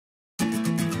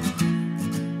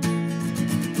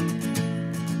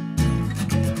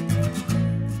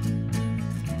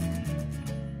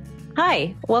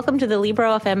Hi, welcome to the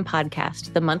Libro.fm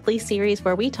podcast, the monthly series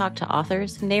where we talk to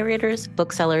authors, narrators,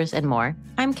 booksellers, and more.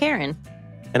 I'm Karen.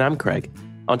 And I'm Craig.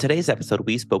 On today's episode,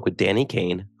 we spoke with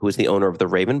Caine, who is the owner of the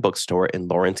Raven Bookstore in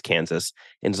Lawrence, Kansas,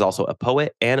 and is also a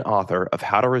poet and author of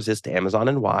How to Resist Amazon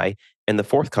and Why, and the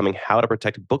forthcoming How to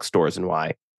Protect Bookstores and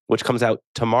Why, which comes out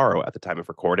tomorrow at the time of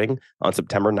recording on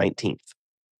September 19th.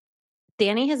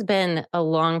 Danny has been a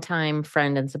longtime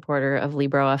friend and supporter of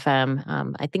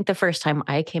Libro.fm. I think the first time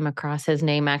I came across his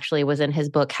name actually was in his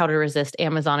book, How to Resist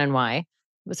Amazon and Why. I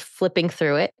was flipping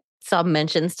through it, saw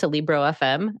mentions to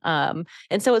Libro.fm.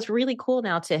 And so it's really cool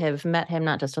now to have met him,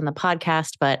 not just on the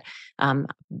podcast, but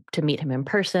to meet him in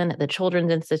person at the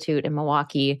Children's Institute in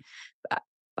Milwaukee.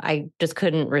 I just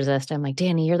couldn't resist. I'm like,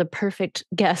 Danny, you're the perfect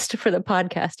guest for the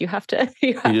podcast. You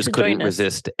just couldn't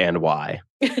resist and why.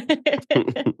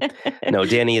 No,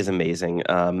 Danny is amazing.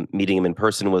 Meeting him in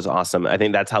person was awesome. I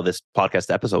think that's how this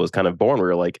podcast episode was kind of born. We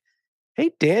were like,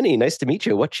 hey, Danny, nice to meet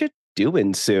you. What you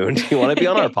doing soon? Do you want to be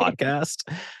on our podcast?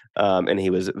 And he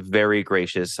was very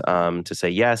gracious to say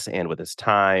yes and with his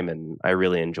time. And I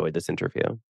really enjoyed this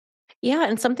interview. Yeah,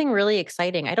 and something really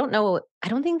exciting. I don't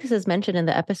think this is mentioned in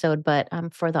the episode, but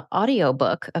for the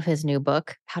audiobook of his new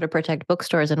book, How to Protect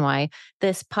Bookstores and Why,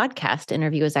 this podcast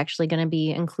interview is actually going to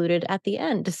be included at the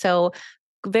end. So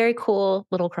very cool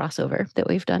little crossover that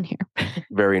we've done here.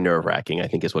 Very nerve-wracking, I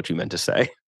think is what you meant to say.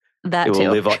 That it too.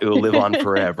 Will live on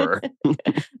forever. I'm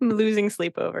losing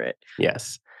sleep over it.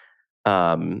 Yes.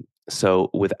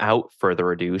 So without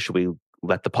further ado, should we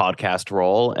let the podcast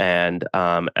roll? And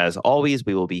as always,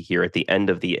 we will be here at the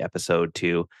end of the episode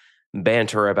to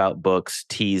banter about books,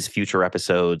 tease future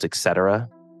episodes, etc.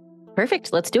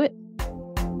 Perfect. Let's do it.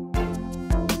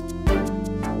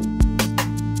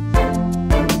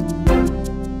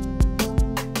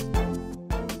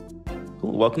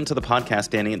 Cool. Welcome to the podcast,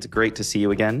 Danny. It's great to see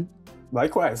you again.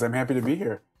 Likewise. I'm happy to be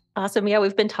here. Awesome. Yeah,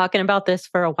 we've been talking about this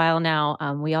for a while now.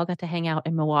 We all got to hang out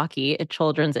in Milwaukee at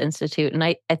Children's Institute. And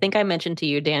I think I mentioned to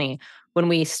you, Danny, when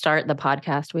we start the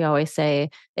podcast, we always say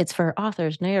it's for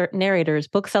authors, narrators,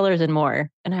 booksellers, and more.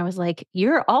 And I was like,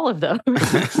 you're all of those.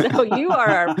 So you are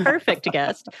our perfect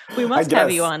guest. We must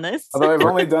have you on this. Although I've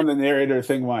only done the narrator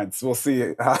thing once. We'll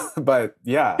see. But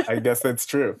yeah, I guess that's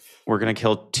true. We're going to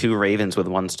kill two ravens with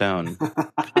one stone.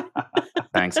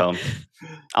 Thanks.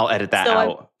 I'll edit that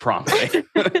out promptly.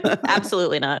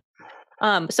 Absolutely not.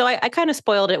 So I kind of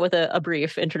spoiled it with a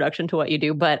brief introduction to what you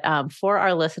do, but for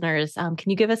our listeners, can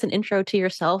you give us an intro to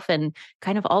yourself and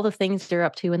kind of all the things you're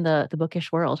up to in the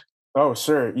bookish world? Oh,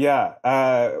 sure. Yeah.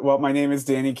 Well, my name is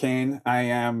Caine.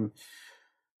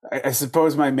 I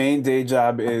suppose my main day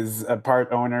job is a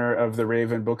part owner of the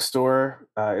Raven Bookstore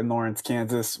in Lawrence,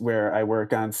 Kansas, where I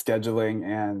work on scheduling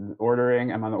and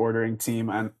ordering. I'm on the ordering team,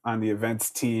 on the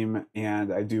events team,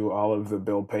 and I do all of the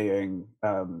bill paying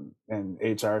and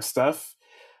HR stuff.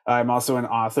 I'm also an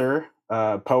author,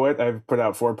 poet. I've put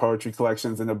out 4 poetry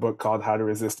collections and a book called How to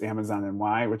Resist Amazon and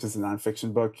Why, which is a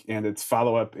nonfiction book, and its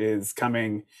follow-up is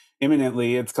coming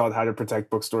imminently. It's called How to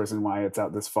Protect Bookstores and Why. It's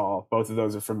out this fall. Both of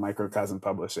those are from Microcosm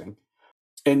Publishing.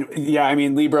 And yeah, I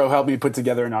mean, Libro helped me put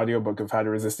together an audiobook of How to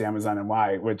Resist Amazon and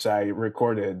Why, which I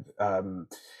recorded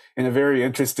in a very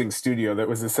interesting studio that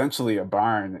was essentially a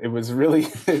barn. It was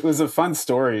a fun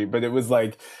story, but it was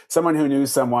like someone who knew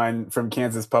someone from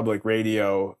Kansas Public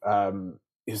Radio.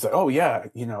 He was like, oh yeah,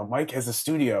 Mike has a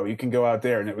studio. You can go out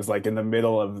there. And it was like in the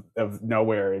middle of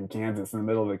nowhere in Kansas, in the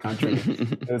middle of the country.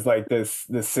 It was like this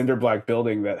cinder block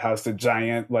building that housed a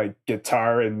giant like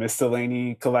guitar and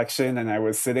miscellany collection. And I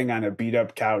was sitting on a beat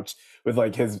up couch with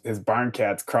like his barn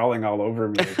cats crawling all over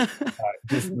me,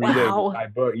 just reading my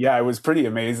book. Yeah, it was pretty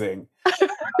amazing.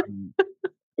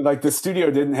 Like the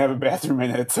studio didn't have a bathroom in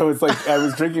it. So it's like I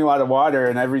was drinking a lot of water,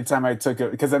 and every time I took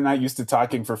it, because I'm not used to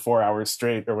talking for 4 hours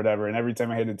straight or whatever, and every time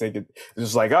I had to take it, it was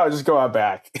just like, oh, just go out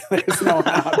back. There's no one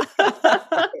out.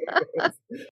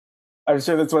 I'm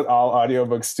sure that's what all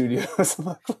audiobook studios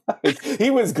look like.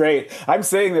 He was great. I'm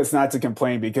saying this not to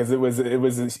complain, because it was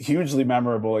a hugely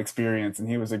memorable experience, and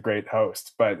he was a great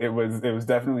host. But it was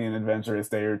definitely an adventurous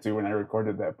day or two when I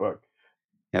recorded that book.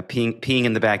 Yeah, peeing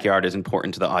in the backyard is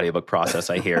important to the audiobook process,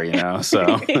 I hear,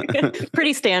 so.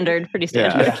 Pretty standard.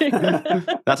 Yeah.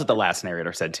 That's what the last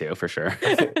narrator said too, for sure.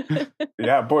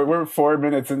 Yeah, boy, we're 4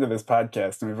 minutes into this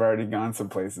podcast and we've already gone some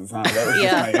places, huh? That was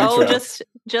just my intro.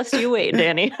 Just you wait,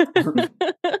 Danny.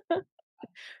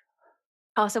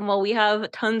 Awesome. Well, we have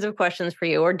tons of questions for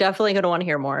you. We're definitely going to want to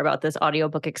hear more about this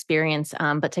audiobook experience.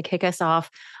 But to kick us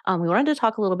off, we wanted to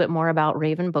talk a little bit more about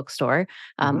Raven Bookstore,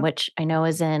 which I know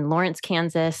is in Lawrence,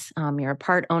 Kansas. You're a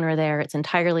part owner there. It's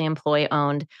entirely employee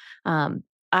owned.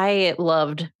 I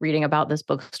loved reading about this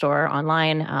bookstore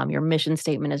online. Your mission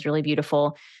statement is really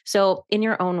beautiful. So, in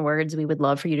your own words, we would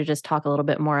love for you to just talk a little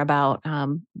bit more about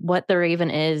what the Raven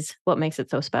is, what makes it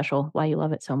so special, why you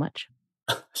love it so much.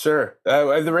 Sure.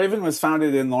 The Raven was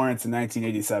founded in Lawrence in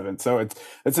 1987, so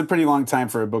it's a pretty long time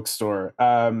for a bookstore.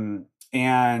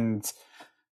 And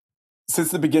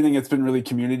since the beginning, it's been really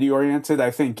community oriented.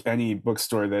 I think any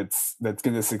bookstore that's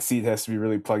going to succeed has to be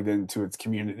really plugged into its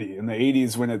community. In the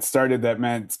 80s, when it started, that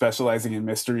meant specializing in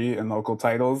mystery and local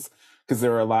titles, because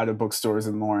there were a lot of bookstores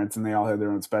in Lawrence and they all had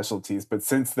their own specialties. But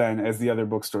since then, as the other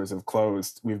bookstores have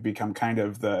closed, we've become kind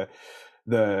of the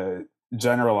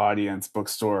general audience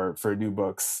bookstore for new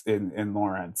books in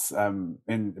Lawrence.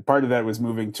 And part of that was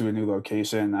moving to a new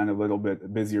location on a little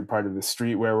bit busier part of the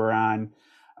street where we're on.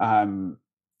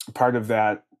 Part of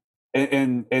that,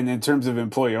 and in terms of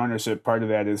employee ownership, part of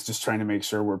that is just trying to make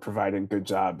sure we're providing good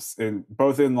jobs in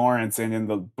both in Lawrence and in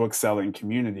the book selling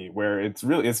community, where it's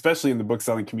really, especially in the book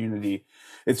selling community,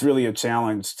 it's really a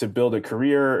challenge to build a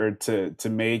career or to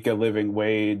make a living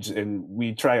wage. And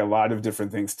we try a lot of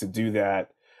different things to do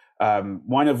that.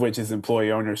 One of which is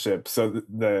employee ownership. So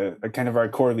the kind of our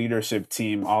core leadership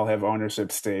team all have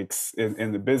ownership stakes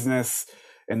in the business,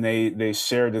 and they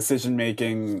share decision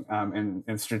making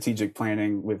and strategic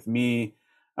planning with me.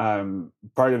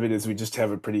 Part of it is we just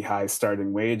have a pretty high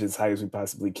starting wage, as high as we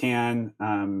possibly can.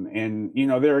 And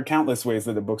there are countless ways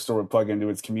that a bookstore would plug into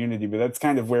its community, but that's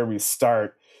kind of where we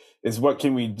start. Is what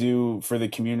can we do for the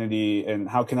community, and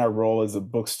how can our role as a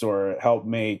bookstore help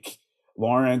make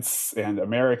Lawrence and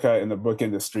America and the book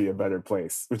industry a better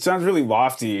place? Which sounds really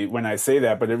lofty when I say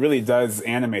that, but it really does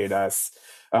animate us,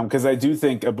 because I do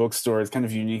think a bookstore is kind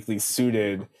of uniquely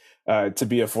suited to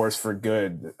be a force for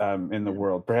good in the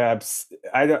world. Perhaps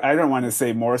I don't want to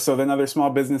say more so than other small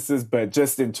businesses, but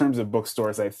just in terms of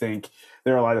bookstores, I think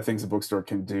there are a lot of things a bookstore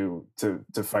can do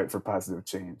to fight for positive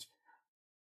change.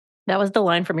 That was the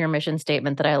line from your mission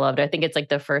statement that I loved. I think it's like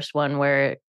the first one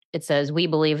where it says, "We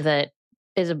believe that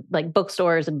like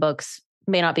bookstores and books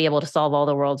may not be able to solve all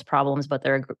the world's problems, but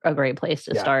they're a great place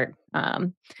to start."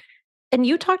 And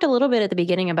you talked a little bit at the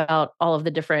beginning about all of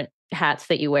the different hats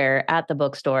that you wear at the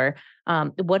bookstore.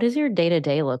 What does your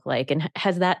day-to-day look like? And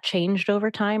has that changed over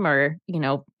time? Or,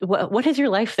 what is your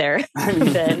life there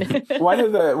then? one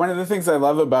of the things I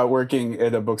love about working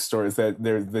at a bookstore is that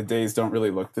the days don't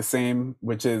really look the same,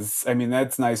 which is,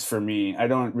 that's nice for me. I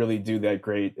don't really do that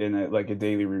great in a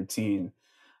daily routine.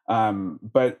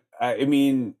 But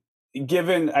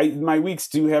my weeks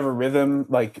do have a rhythm.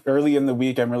 Like early in the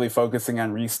week, I'm really focusing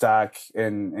on restock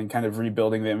and kind of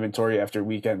rebuilding the inventory after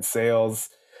weekend sales.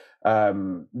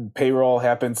 Payroll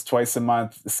happens twice a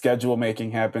month. Schedule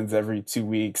making happens every 2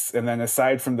 weeks. And then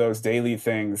aside from those daily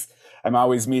things, I'm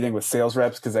always meeting with sales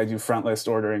reps because I do front list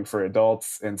ordering for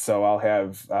adults. And so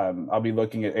I'll be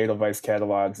looking at Edelweiss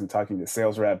catalogs and talking to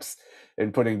sales reps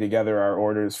and putting together our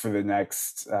orders for the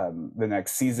next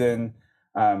season.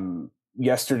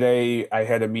 Yesterday, I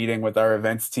had a meeting with our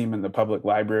events team in the public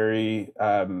library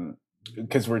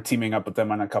because we're teaming up with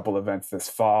them on a couple events this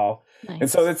fall. Nice. And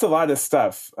so it's a lot of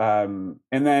stuff. And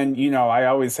then, I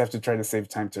always have to try to save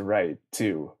time to write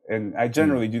too. And I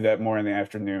generally do that more in the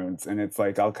afternoons. And it's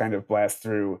like I'll kind of blast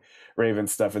through Raven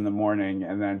stuff in the morning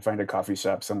and then find a coffee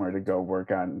shop somewhere to go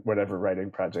work on whatever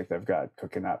writing project I've got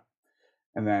cooking up.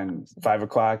 And then 5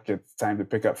 o'clock, it's time to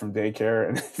pick up from daycare,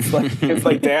 and it's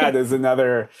like dad is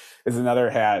another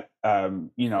hat.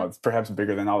 It's perhaps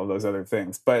bigger than all of those other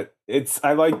things, but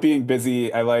I like being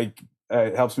busy. I like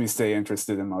it helps me stay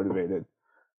interested and motivated.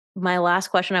 My last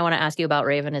question I want to ask you about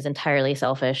Raven is entirely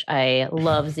selfish. I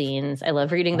love zines. I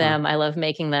love reading them. I love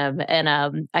making them. And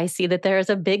I see that there is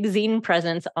a big zine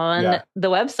presence on the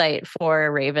website for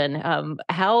Raven.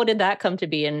 How did that come to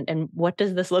be? And what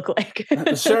does this look like?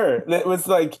 Sure.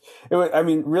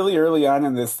 Really early on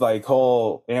in this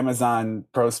whole Amazon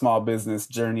pro small business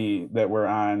journey that we're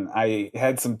on, I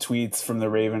had some tweets from the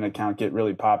Raven account get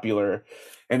really popular.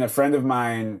 And a friend of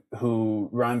mine who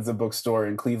runs a bookstore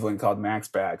in Cleveland called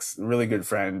Maxbacks, a really good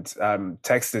friend,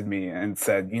 texted me and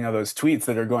said, those tweets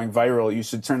that are going viral, you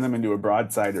should turn them into a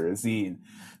broadside or a zine.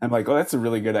 I'm like, oh, that's a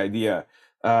really good idea.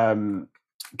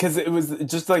 Because it was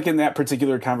just like in that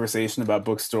particular conversation about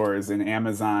bookstores and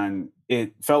Amazon,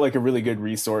 it felt like a really good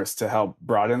resource to help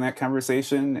broaden that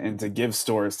conversation and to give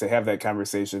stores to have that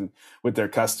conversation with their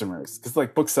customers. Because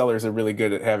booksellers are really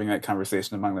good at having that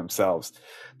conversation among themselves.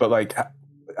 But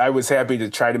I was happy to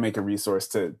try to make a resource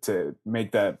to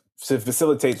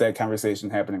facilitate that conversation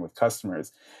happening with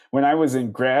customers. When I was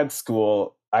in grad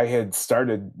school, I had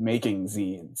started making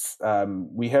zines.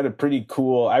 We had a pretty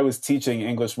cool, I was teaching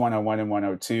English 101 and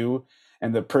 102,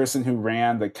 And the person who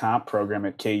ran the comp program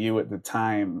at KU at the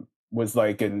time was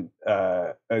like a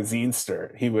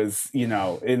zinester. He was, in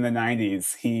the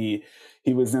 90s, he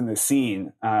was in the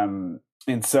scene.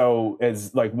 And so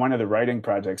as like one of the writing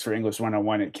projects for English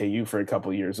 101 at KU for a couple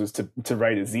of years was to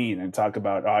write a zine and talk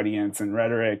about audience and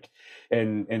rhetoric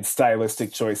and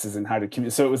stylistic choices and how to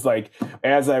communicate. So it was like,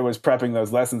 as I was prepping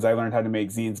those lessons, I learned how to make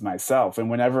zines myself. And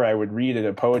whenever I would read at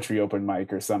a poetry open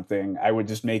mic or something, I would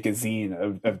just make a zine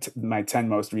of my 10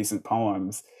 most recent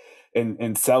poems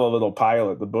and sell a little pile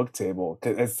at the book table.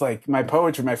 Cause it's like my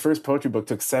first poetry book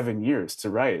took 7 years to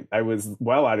write. I was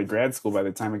well out of grad school by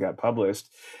the time it got published.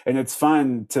 And it's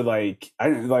fun to like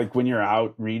when you're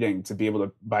out reading to be able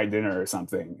to buy dinner or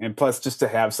something. And plus just to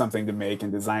have something to make and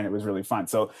design, it was really fun.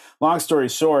 So long story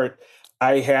short,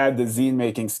 I had the zine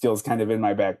making skills kind of in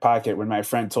my back pocket when my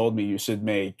friend told me you should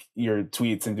make your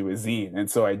tweets into a zine.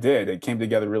 And so I did. It came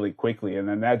together really quickly. And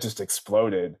then that just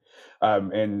exploded.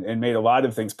 And made a lot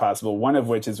of things possible. One of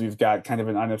which is we've got kind of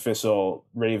an unofficial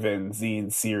Raven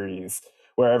zine series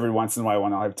where every once in a while,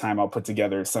 when I'll have time, I'll put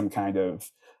together some kind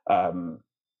of a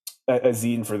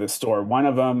zine for the store. One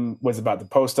of them was about the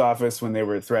post office when they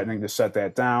were threatening to shut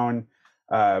that down,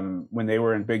 when they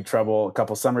were in big trouble a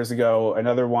couple summers ago.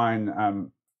 Another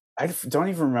one, I don't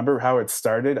even remember how it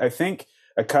started. I think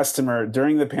a customer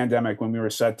during the pandemic when we were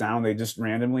shut down, they just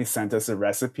randomly sent us a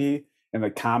recipe in the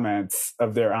comments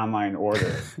of their online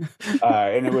order.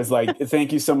 And it was like,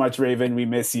 thank you so much, Raven. We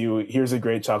miss you. Here's a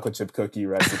great chocolate chip cookie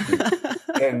recipe.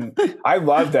 And I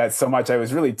loved that so much. I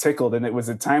was really tickled. And it was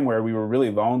a time where we were really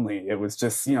lonely. It was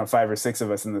just, 5 or 6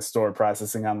 of us in the store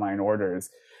processing online orders.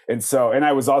 And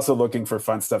I was also looking for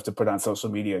fun stuff to put on social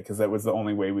media because that was the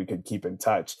only way we could keep in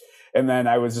touch. And then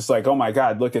I was just like, oh my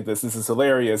God, look at this. This is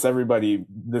hilarious.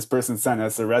 This person sent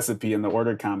us a recipe in the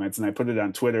order comments, and I put it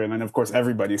on Twitter. And then of course,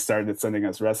 everybody started sending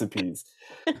us recipes,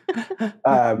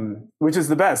 which is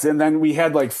the best. And then we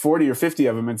had like 40 or 50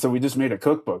 of them. And so we just made a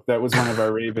cookbook. That was one of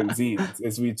our Raven zines,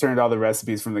 is we turned all the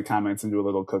recipes from the comments into a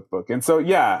little cookbook. And so,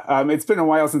 it's been a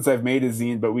while since I've made a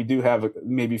zine, but we do have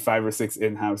maybe 5 or 6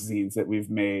 in-house zines that we've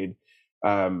made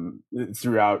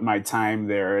throughout my time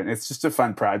there. And it's just a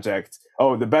fun project.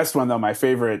 Oh, the best one though, my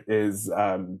favorite is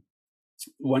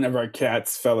one of our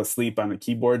cats fell asleep on the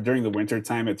keyboard during the winter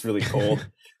time. It's really cold.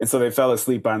 And so they fell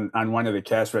asleep on one of the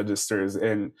cash registers.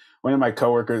 And one of my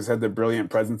coworkers had the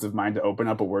brilliant presence of mind to open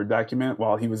up a Word document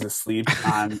while he was asleep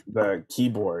on the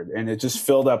keyboard. And it just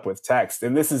filled up with text.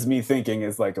 And this is me thinking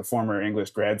as like a former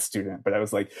English grad student, but I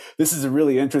was like, this is a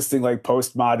really interesting, like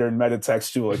postmodern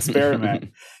metatextual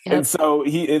experiment. Yep. And so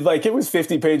it was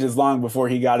 50 pages long before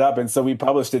he got up. And so we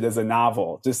published it as a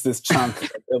novel, just this chunk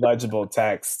of illegible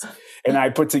text. And I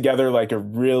put together like a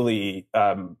really,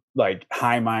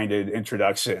 high-minded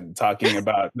introduction talking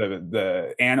about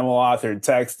the animal authored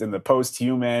text and the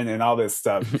post-human and all this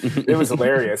stuff. It was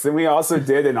hilarious. And we also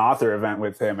did an author event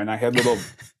with him. And I had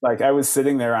I was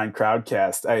sitting there on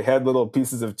Crowdcast. I had little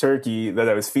pieces of turkey that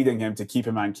I was feeding him to keep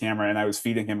him on camera. And I was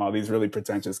feeding him all these really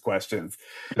pretentious questions.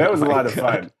 That was a lot of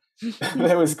fun.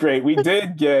 That was great. We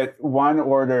did get one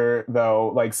order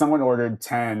though, like someone ordered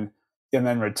 10 and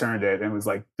then returned it and was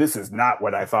like, this is not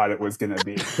what I thought it was going to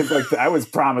be. Like I was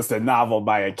promised a novel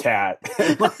by a cat.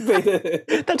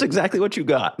 That's exactly what you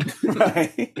got.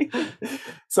 Right.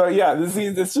 So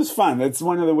it's just fun. It's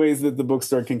one of the ways that the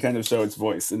bookstore can kind of show its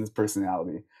voice and its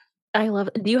personality. I love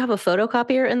it. Do you have a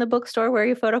photocopier in the bookstore? Where are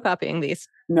you photocopying these?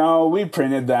 No, we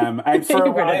printed them. For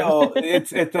a while,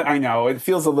 I know it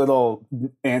feels a little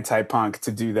anti-punk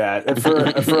to do that.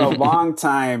 For a long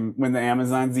time, when the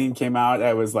Amazon zine came out,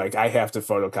 I was like, I have to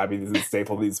photocopy these and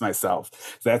staple these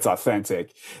myself. That's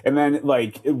authentic. And then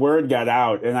word got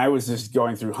out, and I was just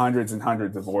going through hundreds and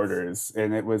hundreds of orders,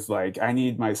 and it was like, I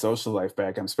need my social life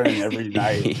back. I'm spending every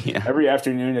night, every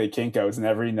afternoon at Kinko's, and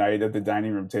every night at the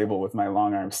dining room table with my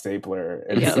long arm stapler,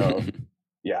 and so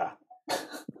yeah.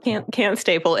 Can't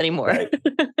staple anymore. Right.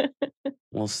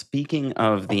 Well, speaking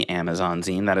of the Amazon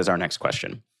zine, that is our next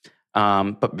question.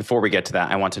 But before we get to that,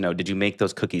 I want to know, did you make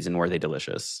those cookies and were they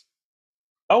delicious?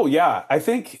 Oh, yeah. I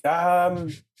think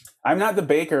I'm not the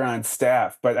baker on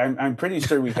staff, but I'm pretty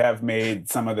sure we have made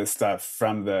some of this stuff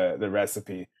from the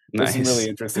recipe. There's some really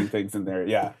interesting things in there.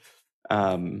 Yeah.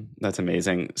 That's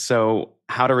amazing. So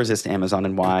how to resist Amazon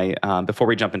and why? Before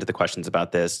we jump into the questions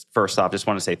about this, first off, just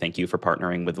want to say thank you for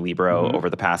partnering with Libro over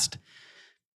the past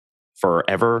for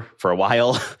a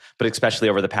while, but especially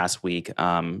over the past week.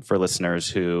 For listeners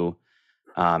who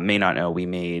may not know, we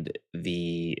made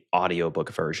the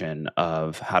audiobook version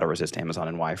of How to Resist Amazon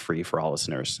and Why free for all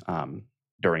listeners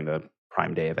during the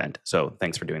Prime Day event. So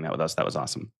thanks for doing that with us. That was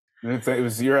awesome. It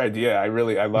was your idea.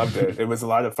 I loved it. It was a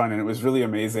lot of fun, and it was really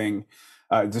amazing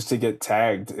just to get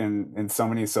tagged in so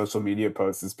many social media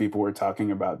posts as people were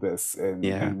talking about this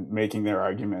and making their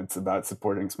arguments about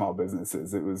supporting small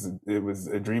businesses. It was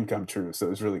a dream come true. So it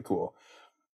was really cool.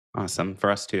 Awesome.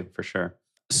 For us too, for sure.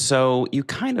 So you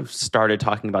kind of started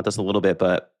talking about this a little bit,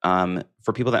 but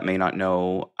for people that may not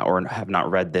know or have not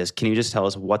read this, can you just tell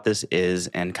us what this is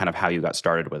and kind of how you got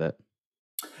started with it?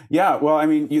 Yeah, well, I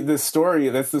mean, that's the story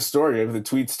of the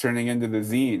tweets turning into the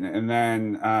zine. And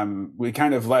then we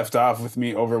kind of left off with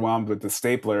me overwhelmed with the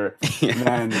stapler. And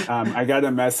then I got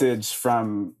a message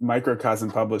from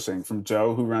Microcosm Publishing, from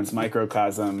Joe, who runs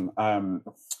Microcosm,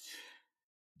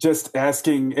 just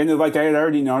asking, and like I had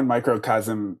already known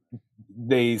Microcosm,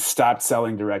 they stopped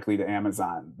selling directly to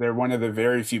Amazon. They're one of the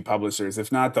very few publishers,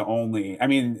 if not the only. I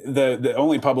mean, the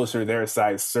only publisher their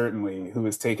size, certainly, who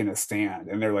has taken a stand.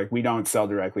 And they're like, we don't sell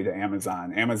directly to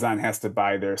Amazon. Amazon has to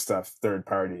buy their stuff third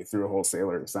party through a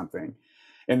wholesaler or something.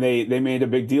 And they made a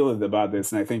big deal about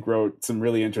this, and I think wrote some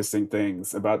really interesting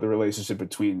things about the relationship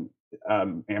between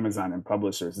Amazon and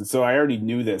publishers. And so I already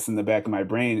knew this in the back of my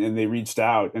brain, and they reached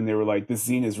out and they were like, this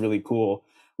zine is really cool.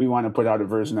 We want to put out a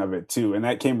version of it too. And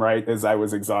that came right as I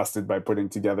was exhausted by putting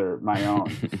together my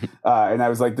own. And I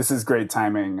was like, this is great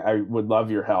timing. I would love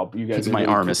your help. You guys, my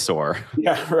really arm cool. is sore.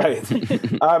 Yeah, right.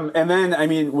 And then, I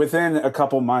mean, within a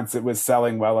couple months, it was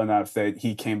selling well enough that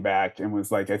he came back and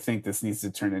was like, I think this needs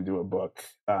to turn into a book.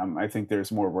 I think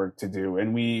there's more work to do.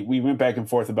 And we went back and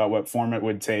forth about what form it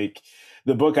would take.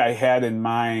 The book I had in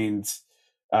mind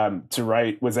to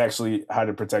write was actually How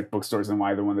to Protect Bookstores and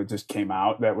Why, the one that just came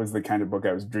out. That was the kind of book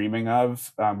I was dreaming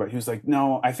of. But he was like,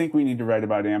 no, I think we need to write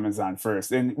about Amazon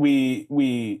first. And we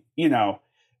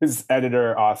his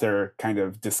editor author kind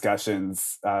of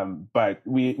discussions. But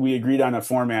we agreed on a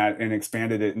format and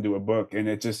expanded it into a book, and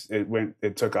it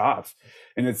took off.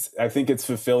 And I think it's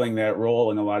fulfilling that role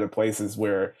in a lot of places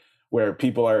where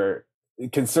people are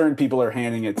concerned, people are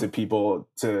handing it to people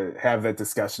to have that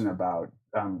discussion about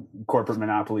corporate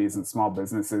monopolies and small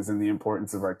businesses and the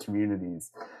importance of our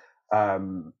communities.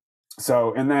 Then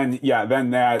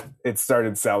that it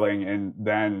started selling, and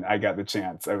then I got the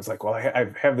chance. I was like, well,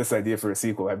 I have this idea for a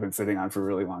sequel I've been sitting on for a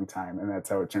really long time, and that's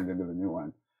how it turned into the new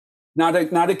one. Not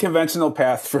a conventional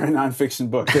path for a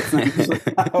nonfiction book. That's not usually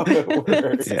how it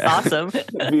works. Yeah. Awesome.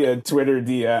 Via Twitter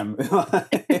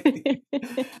DM.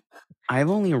 I've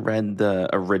only read the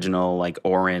original, like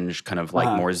orange, kind of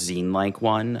like more zine-like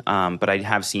one, but I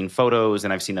have seen photos,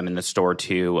 and I've seen them in the store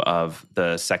too, of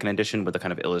the second edition with the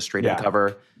kind of illustrated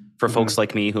cover. For folks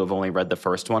like me who have only read the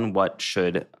first one, why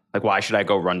should I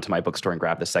go run to my bookstore and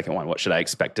grab the second one? What should I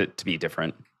expect it to be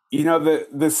different? You know,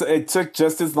 it took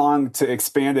just as long to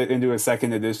expand it into a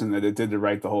second edition that it did to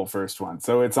write the whole first one.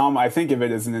 So I think of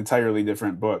it as an entirely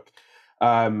different book.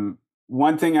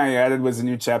 One thing I added was a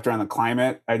new chapter on the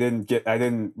climate. I didn't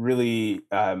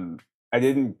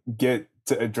get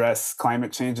to address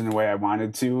climate change in the way I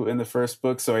wanted to in the first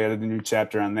book, so I added a new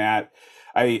chapter on that.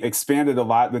 I expanded a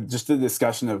lot just the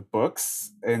discussion of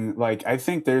books, and like I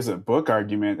think there's a book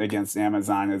argument against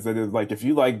Amazon is that it's like if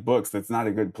you like books, that's not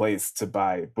a good place to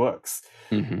buy books.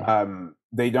 Mm-hmm.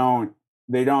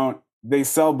 They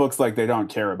sell books like they don't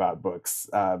care about books.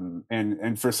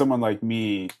 And for someone like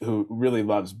me who really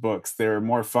loves books, there are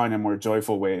more fun and more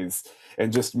joyful ways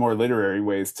and just more literary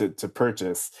ways to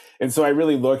purchase. And so I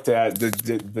really looked at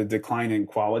the declining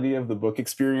quality of the book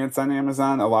experience on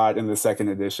Amazon a lot in the second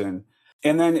edition.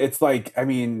 And then it's like, I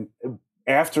mean,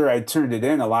 after I turned it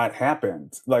in, a lot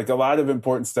happened. Like a lot of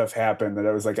important stuff happened that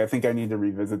I was like, I think I need to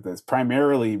revisit this,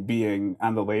 primarily being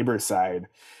on the labor side.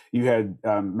 You had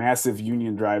massive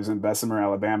union drives in Bessemer,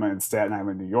 Alabama, and Staten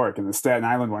Island, New York. And the Staten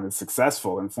Island one is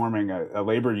successful in forming a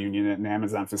labor union at an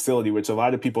Amazon facility, which a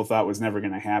lot of people thought was never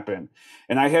going to happen.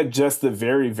 And I had just the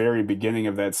very, very beginning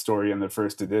of that story in the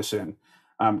first edition.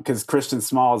 Because Christian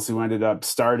Smalls, who ended up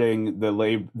starting the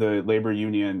labor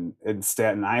union in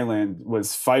Staten Island,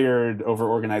 was fired over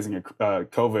organizing a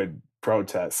COVID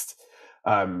protest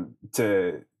in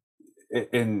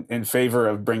favor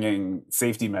of bringing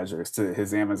safety measures to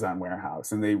his Amazon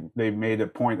warehouse, and they made a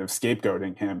point of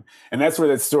scapegoating him, and that's where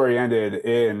that story ended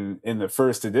in the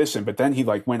first edition. But then he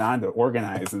went on to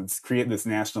organize and create this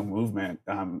national movement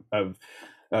of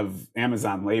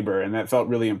Amazon labor, and that felt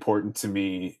really important to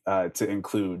me to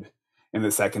include in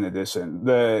the second edition.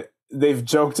 They've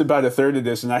joked about a third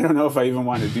edition. I don't know if I even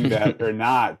want to do that or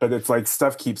not, but it's like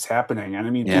stuff keeps happening. And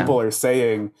I mean, people are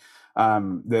saying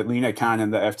that Lena Khan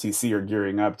and the FTC are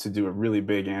gearing up to do a really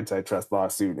big antitrust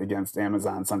lawsuit against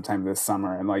Amazon sometime this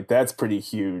summer. And that's pretty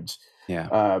huge.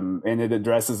 Yeah. And it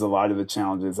addresses a lot of the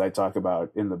challenges I talk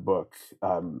about in the book,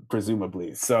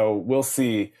 presumably. So we'll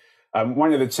see.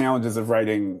 One of the challenges of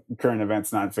writing current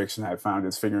events nonfiction I found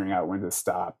is figuring out when to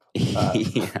stop.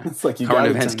 It's like you current gotta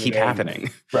events turn it keep in. happening.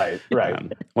 Right.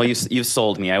 Well, you've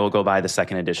sold me. I will go buy the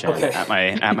second edition at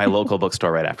my local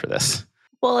bookstore right after this.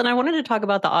 Well, and I wanted to talk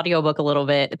about the audiobook a little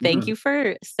bit. Thank you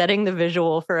for setting the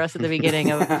visual for us at the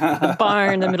beginning of the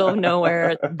barn, the middle of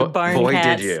nowhere, the barn boy,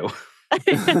 cats. did you.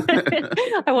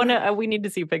 We need to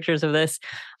see pictures of this.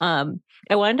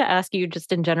 I wanted to ask you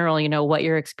just in general, what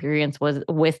your experience was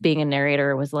with being a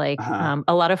narrator was like.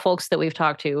 A lot of folks that we've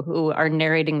talked to who are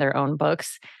narrating their own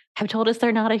books have told us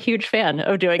they're not a huge fan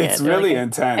of doing it. It's really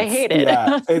intense. I hate it.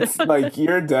 Yeah, it's like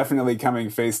you're definitely coming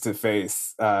face to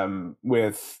face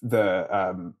with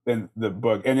in the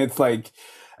book, and it's like,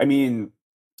 I mean,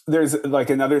 there's like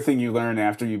another thing you learn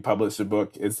after you publish a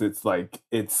book is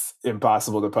it's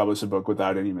impossible to publish a book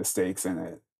without any mistakes in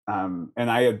it. And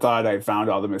I had thought I found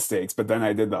all the mistakes, but then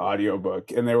I did the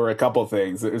audiobook and there were a couple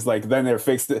things. It was like, then they're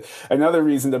fixed. Another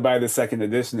reason to buy the second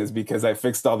edition is because I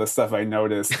fixed all the stuff I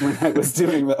noticed when I was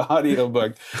doing the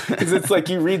audiobook. Because it's like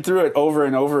you read through it over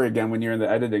and over again when you're in the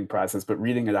editing process, but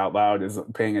reading it out loud is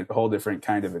paying a whole different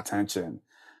kind of attention.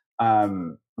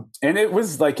 And it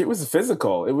was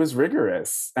physical. It was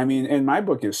rigorous. I mean, and my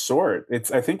book is short.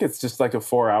 I think it's just like a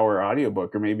 4-hour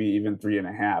audiobook or maybe even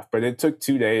 3.5, but it took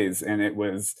 2 days and it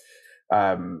was,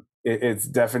 it's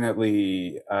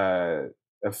definitely, a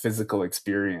physical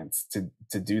experience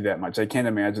to do that much. I can't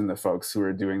imagine the folks who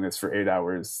are doing this for 8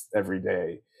 hours every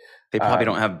day. They probably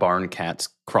don't have barn cats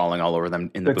crawling all over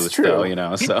them in the booth, true.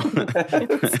 though, so.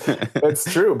 That's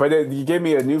true. But you gave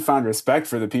me a newfound respect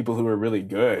for the people who are really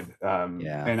good.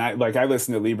 And I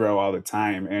listen to Libro all the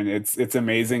time, and it's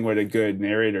amazing what a good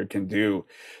narrator can do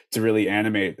to really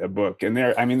animate a book. And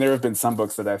there have been some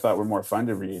books that I thought were more fun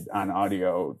to read on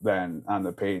audio than on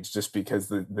the page, just because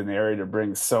the narrator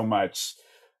brings so much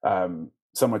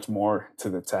more to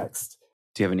the text.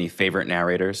 Do you have any favorite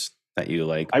narrators that you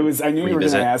like? I knew you were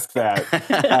going to ask that.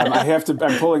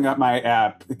 I'm pulling up my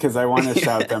app because I want to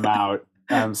shout them out.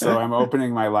 So I'm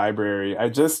opening my library. I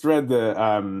just read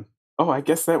I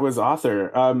guess that was author.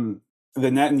 The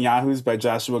Netanyahus by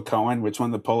Joshua Cohen, which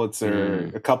won the Pulitzer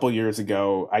a couple years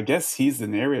ago. I guess he's the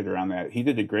narrator on that. He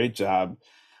did a great job.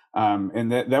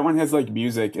 And that one has like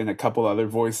music and a couple other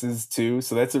voices too.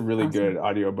 So that's a really good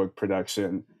audiobook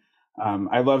production.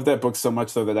 I love that book so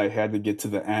much though that I had to get to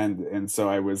the end, and so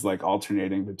I was like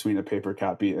alternating between a paper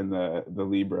copy and the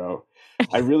Libro.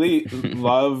 I really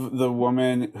love the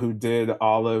woman who did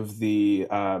all of the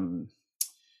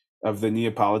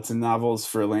Neapolitan novels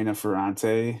for Elena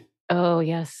Ferrante. Oh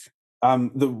yes.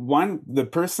 The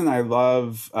person I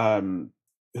love,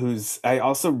 who's I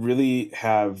also really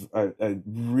have a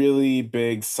really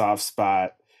big soft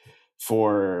spot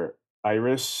for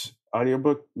Irish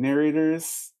audiobook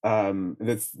narrators.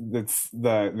 There's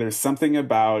something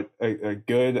about a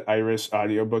good Irish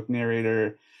audiobook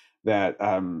narrator that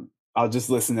I'll just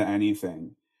listen to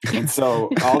anything. And so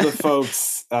all the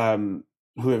folks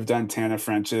who have done Tana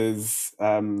French's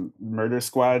Murder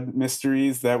Squad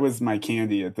mysteries, that was my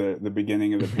candy at the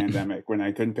beginning of the pandemic when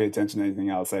I couldn't pay attention to anything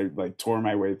else. I like tore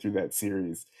my way through that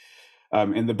series.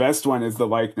 And the best one is The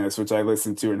Likeness, which I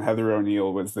listened to, and Heather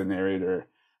O'Neill was the narrator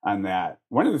on that.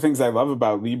 One of the things I love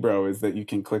about Libro is that you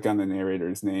can click on the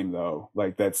narrator's name, though.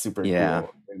 Like, that's super cool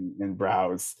and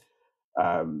browse.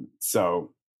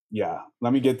 So yeah,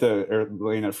 let me get the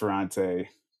Elena Ferrante.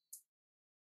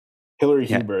 Hillary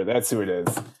Huber, that's who it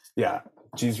is. Yeah,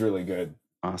 she's really good.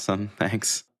 Awesome,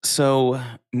 thanks. So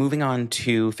moving on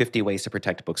to 50 Ways to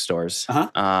Protect Bookstores.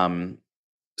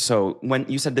 So when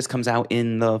you said this comes out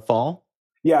in the fall?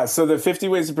 Yeah, so the 50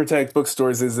 Ways to Protect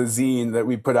Bookstores is a zine that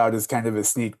we put out as kind of a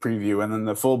sneak preview. And then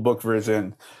the full book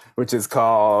version, which is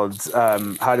called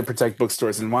How to Protect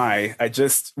Bookstores and Why. I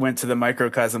just went to the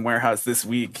Microcosm warehouse this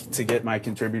week to get my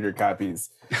contributor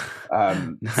copies.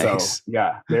 Nice. So,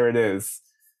 yeah, there it is.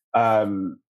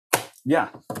 Yeah,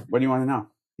 what do you want to know?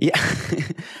 Yeah.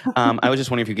 I was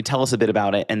just wondering if you could tell us a bit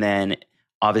about it, and then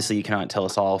obviously you cannot tell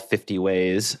us all 50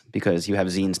 ways because you have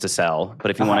zines to sell,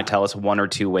 but if you want to tell us 1 or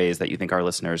 2 ways that you think our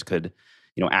listeners could,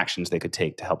 actions they could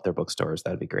take to help their bookstores,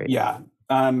 that'd be great. Yeah.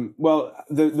 Well,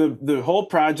 the whole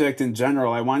project in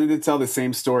general, I wanted to tell the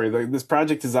same story. This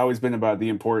project has always been about the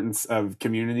importance of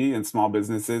community and small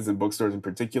businesses and bookstores in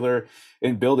particular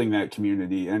in building that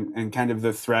community and kind of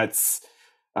the threats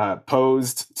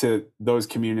posed to those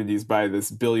communities by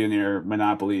this billionaire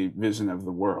monopoly vision of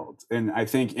the world. And I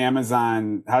think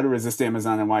Amazon, How to Resist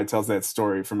Amazon and Why tells that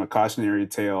story from a cautionary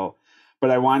tale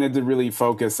but I wanted to really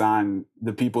focus on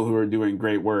the people who are doing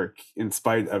great work in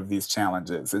spite of these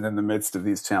challenges and in the midst of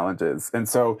these challenges. And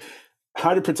so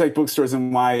How to Protect Bookstores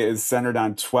and Why is centered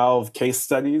on 12 case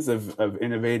studies of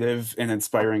innovative and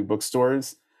inspiring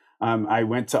bookstores. I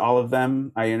went to all of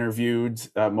them. I interviewed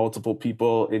multiple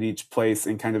people at each place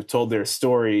and kind of told their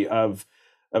story of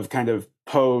kind of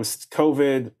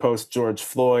post-COVID, post-George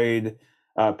Floyd,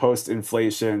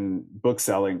 post-inflation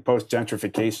bookselling,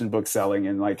 post-gentrification bookselling,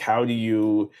 and like how do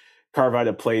you carve out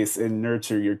a place and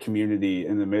nurture your community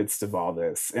in the midst of all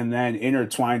this. And then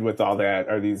intertwined with all that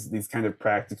are these kind of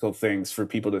practical things for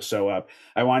people to show up.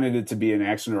 I wanted it to be an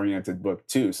action-oriented book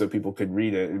too, so people could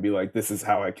read it and be like, this is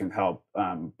how I can help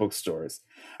bookstores.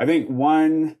 I think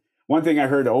one thing I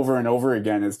heard over and over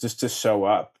again is just to show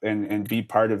up and be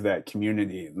part of that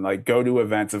community. Like go to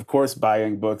events. Of course,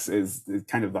 buying books is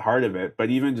kind of the heart of it, but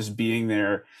even just being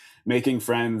there, making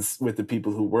friends with the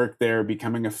people who work there,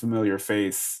 becoming a familiar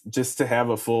face, just to have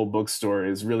a full bookstore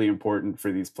is really important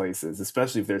for these places,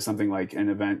 especially if there's something like an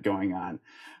event going on.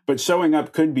 But showing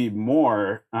up could be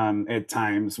more at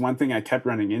times. One thing I kept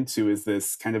running into is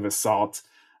this kind of assault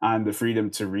on the freedom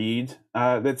to read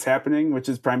that's happening, which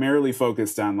is primarily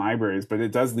focused on libraries, but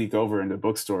it does leak over into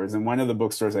bookstores. And one of the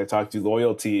bookstores I talked to,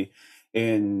 Loyalty,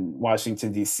 in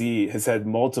Washington, D.C., has had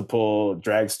multiple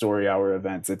drag story hour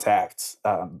events attacked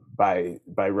by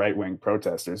right-wing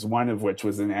protesters, one of which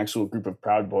was an actual group of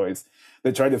Proud Boys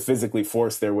that tried to physically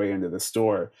force their way into the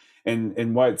store.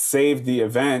 And what saved the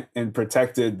event and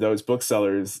protected those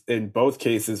booksellers in both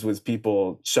cases was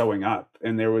people showing up.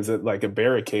 And there was a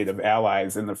barricade of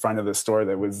allies in the front of the store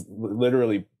that was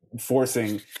literally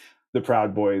forcing the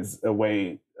Proud Boys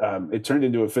away. It turned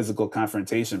into a physical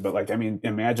confrontation, but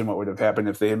imagine what would have happened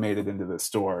if they had made it into the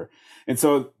store. And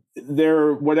so there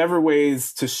are whatever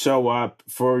ways to show up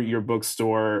for your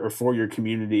bookstore or for your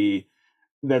community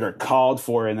that are called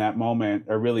for in that moment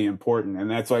are really important. And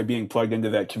that's why being plugged into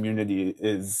that community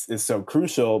is so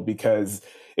crucial, because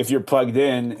if you're plugged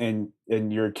in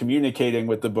and you're communicating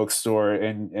with the bookstore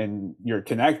and you're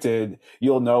connected,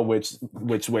 you'll know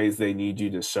which ways they need you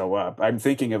to show up. I'm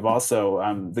thinking of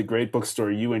also the great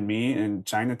bookstore You and Me in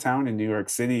Chinatown in New York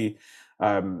City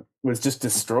was just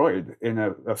destroyed in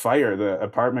a fire. The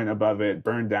apartment above it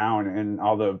burned down and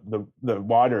all the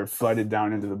water flooded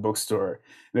down into the bookstore.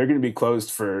 They're going to be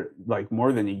closed for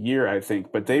more than a year, I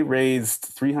think, but they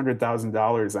raised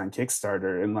 $300,000 on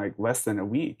Kickstarter in less than a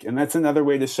week. And that's another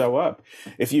way to show up.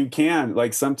 If you can,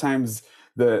 sometimes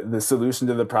the solution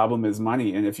to the problem is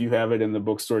money. And if you have it and the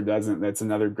bookstore doesn't, that's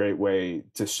another great way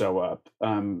to show up.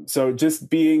 So just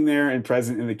being there and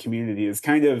present in the community is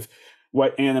kind of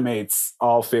what animates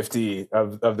all 50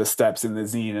 of the steps in the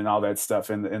zine and all that stuff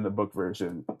in the book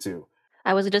version too.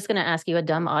 I was just going to ask you a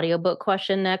dumb audiobook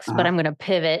question next, but I'm going to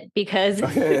pivot because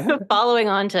following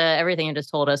on to everything you just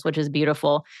told us, which is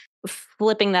beautiful,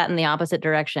 flipping that in the opposite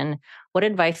direction, what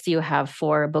advice do you have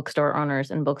for bookstore owners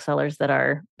and booksellers that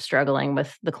are struggling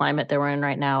with the climate that we're in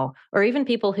right now, or even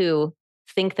people who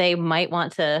think they might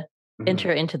want to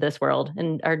enter into this world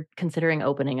and are considering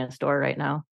opening a store right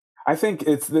now? I think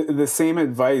it's the same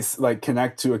advice,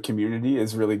 connect to a community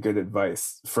is really good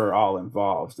advice for all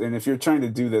involved. And if you're trying to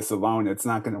do this alone, it's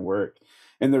not going to work.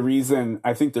 And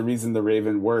I think the reason the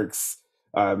Raven works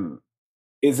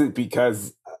isn't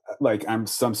because I'm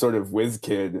some sort of whiz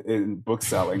kid in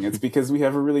bookselling. It's because we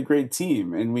have a really great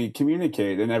team and we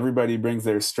communicate and everybody brings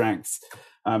their strengths.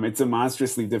 It's a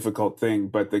monstrously difficult thing,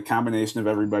 but the combination of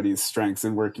everybody's strengths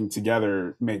and working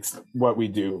together makes what we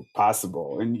do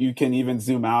possible. And you can even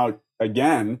zoom out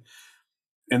again,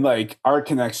 and our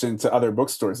connection to other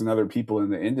bookstores and other people in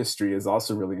the industry is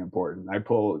also really important. I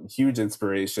pull huge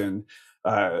inspiration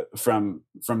from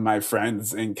my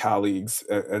friends and colleagues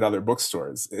at other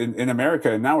bookstores in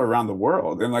America and now around the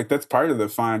world. And that's part of the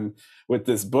fun with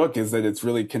this book, is that it's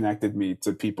really connected me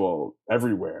to people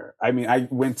everywhere. I mean, I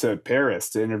went to Paris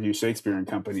to interview Shakespeare and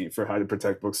Company for How to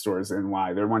Protect Bookstores and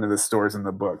Why. They're one of the stores in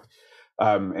the book.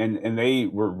 And they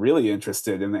were really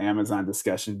interested in the Amazon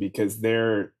discussion because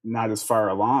they're not as far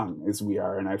along as we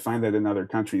are. And I find that in other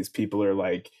countries, people are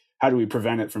like, how do we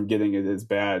prevent it from getting it as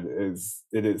bad as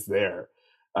it is there?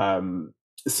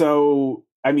 So,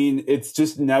 I mean, it's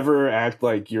just never act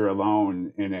like you're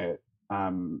alone in it.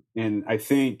 And I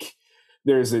think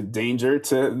there's a danger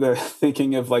to the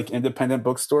thinking of independent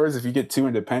bookstores. If you get too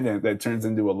independent, that turns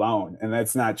into alone. And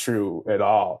that's not true at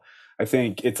all. I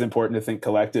think it's important to think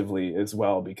collectively as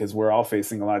well, because we're all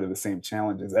facing a lot of the same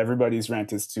challenges. Everybody's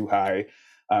rent is too high.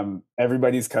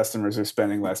 Everybody's customers are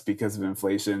spending less because of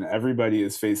inflation. Everybody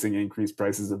is facing increased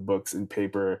prices of books and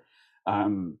paper.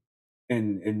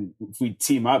 and if we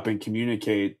team up and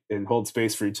communicate and hold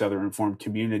space for each other and form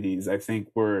communities, I think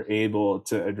we're able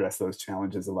to address those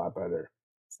challenges a lot better.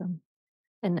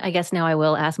 And I guess now I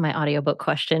will ask my audiobook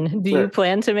question. Do Sure. you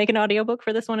plan to make an audiobook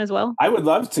for this one as well? I would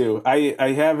love to. I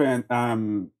haven't.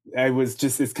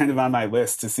 It's kind of on my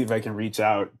list to see if I can reach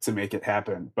out to make it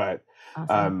happen. But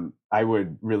Awesome. I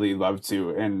would really love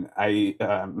to. And I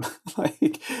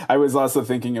I was also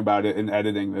thinking about it in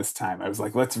editing this time. I was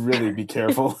like, let's really be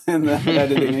careful in the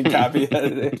editing and copy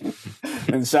editing.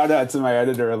 And shout out to my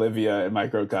editor Olivia at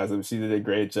Microcosm. She did a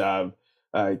great job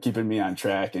keeping me on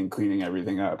track and cleaning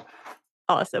everything up.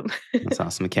 Awesome. That's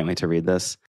awesome. I can't wait to read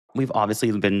this. We've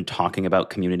obviously been talking about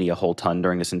community a whole ton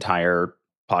during this entire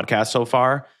podcast so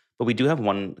far, but we do have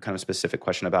one kind of specific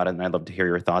question about it, and I'd love to hear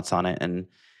your thoughts on it. And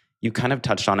you kind of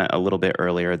touched on it a little bit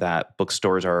earlier that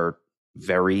bookstores are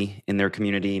very in their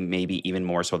community, maybe even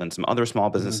more so than some other small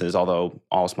businesses, although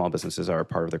all small businesses are a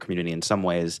part of their community in some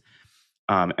ways.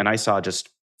 And I saw just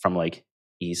from like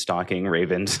e-stalking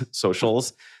Raven's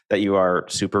socials that you are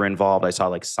super involved. I saw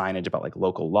like signage about like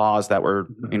local laws that were,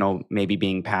 maybe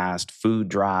being passed, food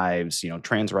drives,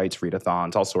 trans rights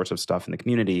readathons, all sorts of stuff in the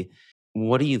community.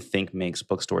 What do you think makes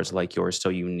bookstores like yours so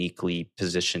uniquely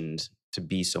positioned to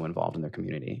be so involved in their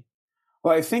community?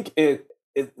 Well, I think it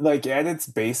like at its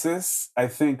basis, I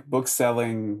think book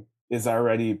selling is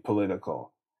already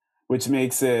political, which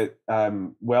makes it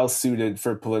well suited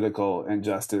for political and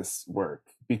justice work.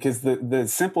 Because the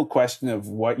simple question of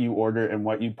what you order and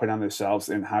what you put on the shelves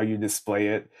and how you display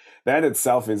it, that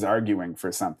itself is arguing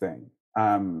for something.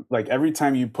 Like every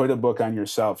time you put a book on your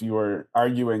shelf, you are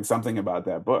arguing something about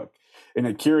that book. In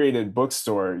a curated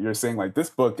bookstore, you're saying like, this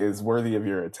book is worthy of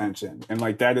your attention. And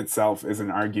like that itself is an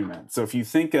argument. So if you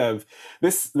think of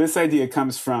this idea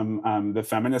comes from the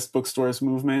feminist bookstores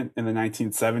movement in the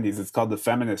 1970s. It's called the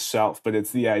feminist shelf, but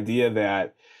it's the idea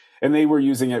that, and they were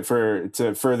using it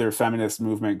to further feminist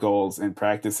movement goals and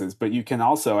practices. But you can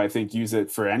also, I think, use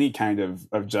it for any kind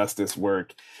of justice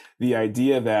work. The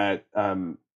idea that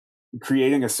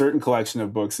creating a certain collection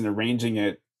of books and arranging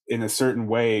it in a certain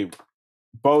way,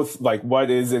 both like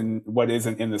what isn't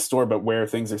in the store, but where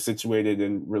things are situated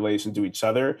in relation to each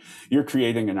other, you're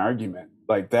creating an argument.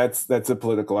 Like that's a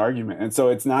political argument. And so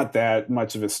it's not that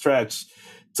much of a stretch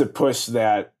to push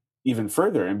that even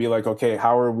further and be like, okay,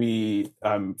 how are we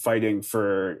fighting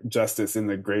for justice in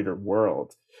the greater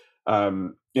world?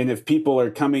 And if people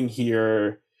are coming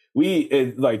here,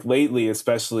 like lately,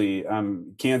 especially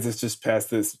Kansas just passed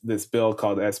this bill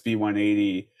called SB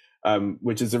 180,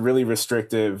 which is a really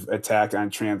restrictive attack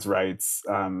on trans rights.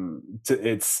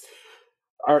 It's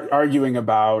arguing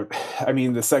about, I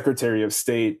mean, the Secretary of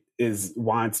State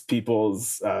wants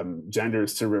people's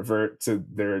genders to revert to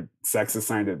their sex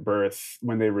assigned at birth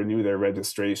when they renew their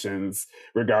registrations,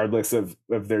 regardless of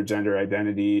their gender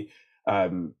identity.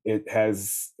 It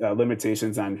has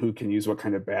limitations on who can use what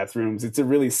kind of bathrooms. It's a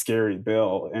really scary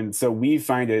bill. And so we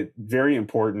find it very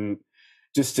important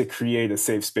just to create a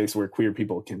safe space where queer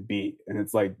people can be. And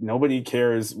it's like, nobody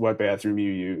cares what bathroom you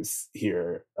use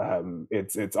here.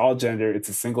 It's all gender. It's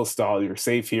a single stall. You're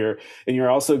safe here. And you're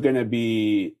also going to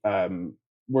be,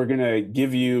 we're going to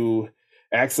give you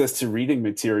access to reading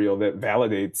material that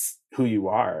validates who you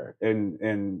are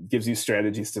and gives you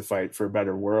strategies to fight for a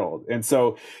better world. And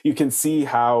so you can see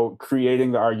how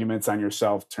creating the arguments on your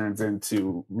shelf turns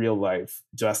into real life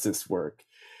justice work.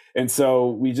 And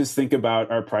so we just think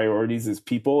about our priorities as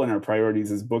people and our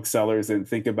priorities as booksellers and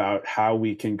think about how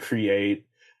we can create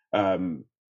how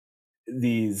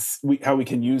we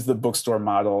can use the bookstore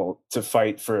model to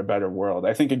fight for a better world.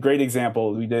 I think a great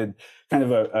example, we did kind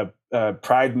of a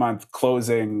Pride Month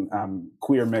closing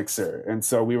queer mixer. And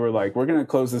so we were like, we're going to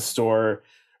close the store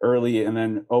early and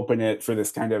then open it for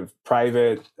this kind of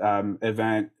private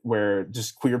event where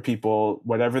just queer people,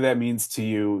 whatever that means to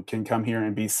you, can come here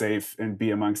and be safe and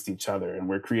be amongst each other. And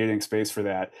we're creating space for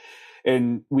that.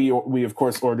 And we of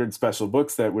course ordered special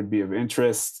books that would be of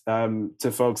interest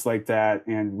to folks like that.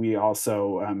 And we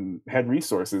also had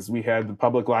resources. We had the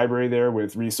public library there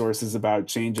with resources about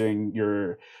changing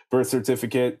your birth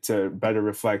certificate to better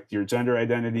reflect your gender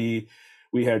identity.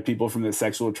 We had people from the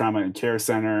Sexual Trauma and Care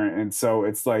Center. And so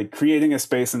it's like creating a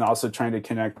space and also trying to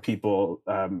connect people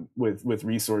with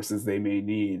resources they may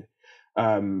need.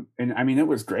 And I mean, it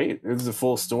was great. It was a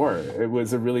full store. It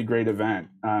was a really great event.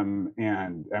 And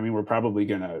I mean, we're probably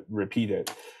going to repeat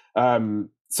it.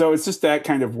 So it's just that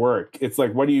kind of work. It's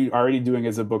like, what are you already doing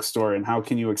as a bookstore and how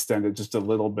can you extend it just a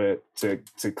little bit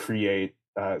to create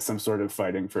some sort of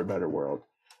fighting for a better world?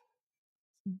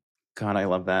 God, I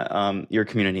love that. Your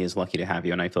community is lucky to have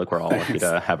you, and I feel like we're all lucky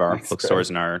to have our bookstores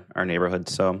in our neighborhood.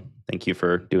 So thank you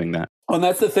for doing that. Well, and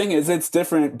that's the thing is it's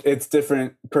different. It's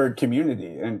different per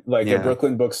community, and like a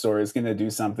Brooklyn bookstore is going to do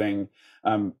something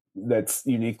that's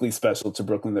uniquely special to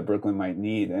Brooklyn that Brooklyn might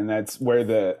need, and that's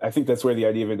where I think that's where the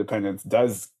idea of independence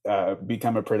does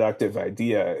become a productive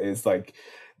idea. Is like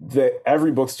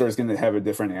every bookstore is going to have a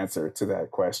different answer to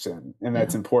that question, and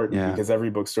that's important because every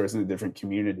bookstore is in a different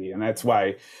community, and that's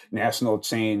why national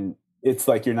chain. It's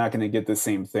like you're not going to get the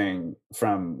same thing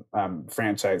from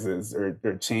franchises or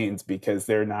chains because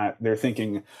they're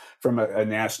thinking from a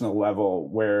national level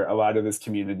where a lot of this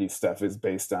community stuff is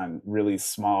based on really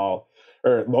small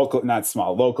or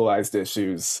localized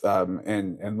issues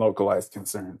and localized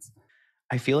concerns.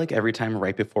 I feel like every time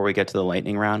right before we get to the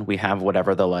lightning round, we have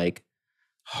whatever the like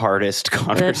hardest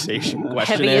conversation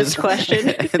question heaviest is. question.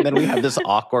 And then we have this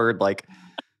awkward like,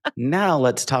 now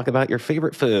let's talk about your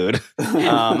favorite food.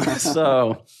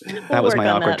 So that was my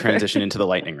awkward transition into the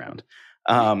lightning round.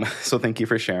 So thank you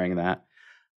for sharing that.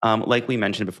 Like we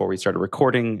mentioned before we started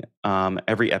recording,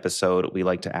 every episode we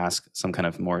like to ask some kind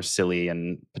of more silly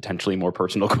and potentially more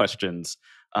personal questions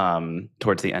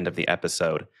towards the end of the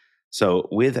episode. So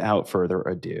without further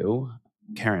ado,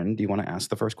 Karen, do you want to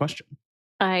ask the first question?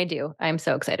 I do. I'm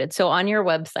so excited. So on your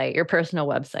website, your personal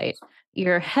website,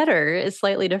 your header is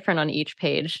slightly different on each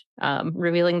page,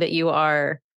 revealing that you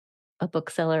are a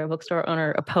bookseller, a bookstore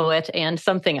owner, a poet, and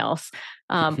something else.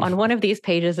 On one of these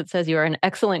pages, it says you are an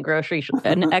excellent grocery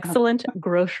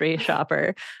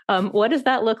shopper. What does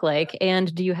that look like?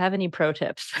 And do you have any pro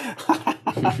tips?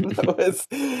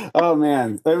 Oh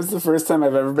man, that was the first time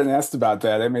I've ever been asked about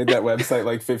that. I made that website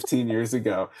like 15 years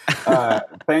ago.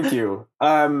 Thank you.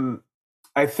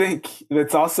 I think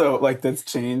that's also like that's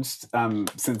changed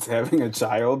since having a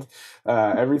child.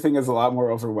 Everything is a lot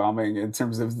more overwhelming in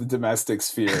terms of the domestic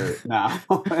sphere now.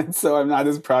 And so I'm not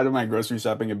as proud of my grocery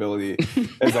shopping ability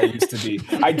as I used to be.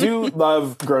 I do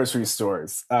love grocery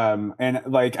stores. And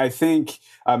like, I think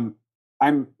I'm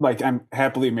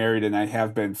happily married and I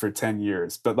have been for 10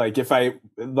 years. But like,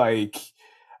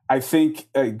 I think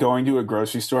going to a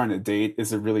grocery store on a date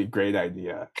is a really great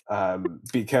idea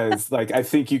because like I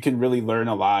think you can really learn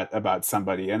a lot about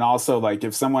somebody. And also like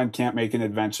if someone can't make an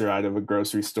adventure out of a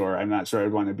grocery store, I'm not sure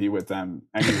I'd want to be with them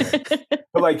anyway.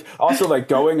 But like also like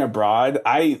going abroad,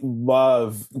 I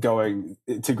love going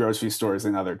to grocery stores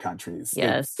in other countries.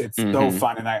 Yes. It's so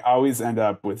fun. And I always end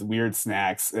up with weird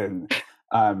snacks. And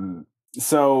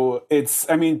so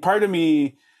part of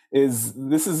me is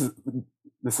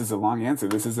this is a long answer.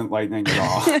 This isn't lightning at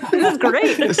all. This is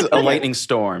great. This is a lightning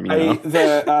storm. You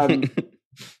know?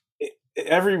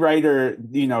 Every writer,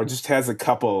 just has a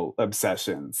couple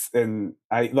obsessions. And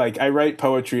I write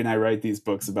poetry and I write these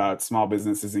books about small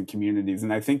businesses and communities.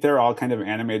 And I think they're all kind of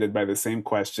animated by the same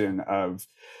question of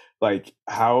like,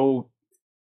 how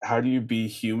do you be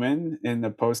human in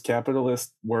the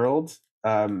post-capitalist world?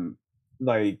 When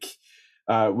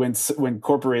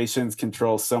corporations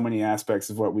control so many aspects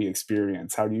of what we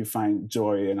experience, how do you find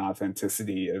joy and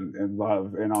authenticity and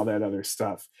love and all that other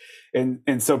stuff?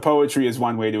 And so poetry is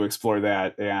one way to explore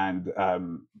that, and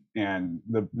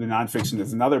the nonfiction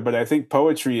is another. But I think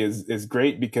poetry is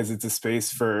great because it's a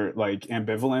space for like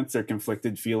ambivalence or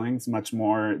conflicted feelings much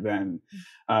more than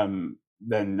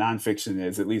nonfiction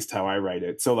is, at least how I write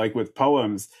it. So like with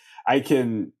poems, I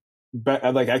can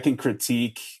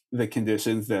critique the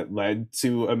conditions that led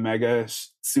to a mega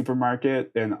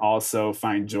supermarket and also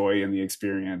find joy in the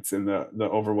experience and the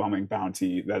overwhelming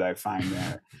bounty that I find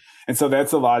there. And so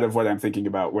that's a lot of what I'm thinking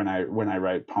about when I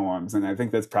write poems. And I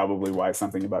think that's probably why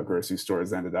something about grocery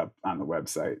stores ended up on the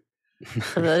website.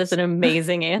 That is an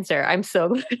amazing answer. I'm so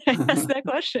glad I asked that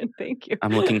question. Thank you.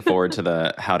 I'm looking forward to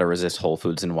the How to Resist Whole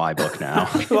Foods and Why book now.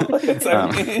 It's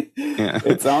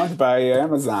owned by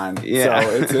Amazon. Yeah. So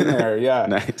it's in there. Yeah.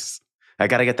 Nice. I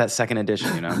got to get that second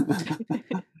edition,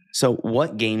 So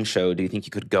what game show do you think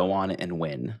you could go on and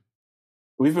win?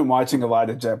 We've been watching a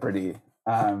lot of Jeopardy.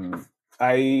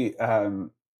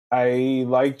 I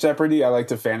like Jeopardy. I like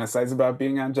to fantasize about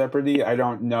being on Jeopardy. I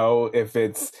don't know if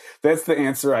that's the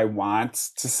answer I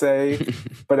want to say,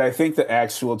 but I think the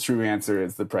actual true answer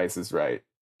is The Price is Right.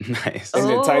 Nice.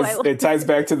 And it ties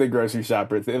back to the grocery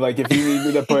shopper thing. Like if you need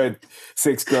me to put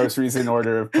 6 groceries in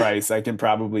order of price, I can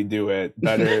probably do it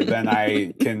better than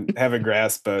I can have a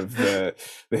grasp of the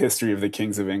history of the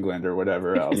kings of England or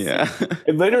whatever else. Yeah.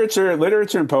 In literature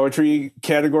and poetry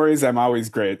categories, I'm always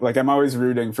great. Like I'm always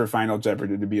rooting for Final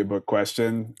Jeopardy to be a book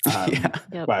question.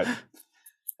 But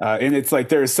and it's like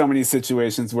there are so many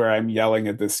situations where I'm yelling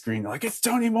at the screen like, it's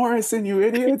Toni Morrison, you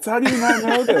idiots! How do you not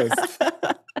know this?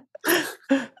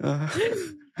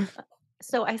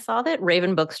 So I saw that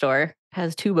Raven Bookstore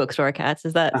has 2 bookstore cats.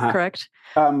 Is that correct?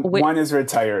 One is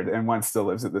retired and one still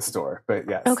lives at the store, but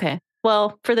yes. Okay.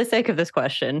 Well, for the sake of this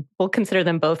question, we'll consider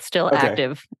them both still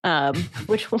active.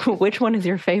 Which one is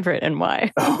your favorite and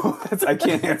why? I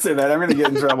can't answer that. I'm going to get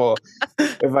in trouble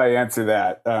if I answer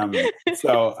that.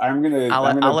 So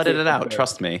I'll edit it out.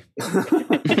 Trust me.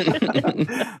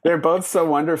 They're both so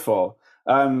wonderful.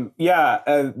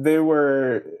 They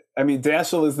were. I mean,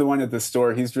 Dashiell is the one at the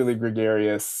store. He's really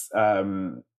gregarious,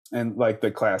 and like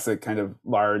the classic kind of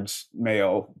large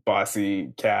male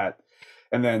bossy cat.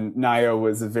 And then Naya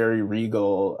was a very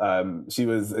regal. She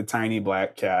was a tiny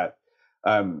black cat.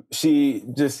 She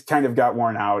just kind of got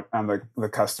worn out on the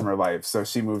customer life. So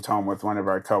she moved home with one of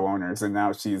our co-owners, and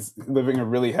now she's living a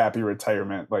really happy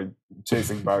retirement, like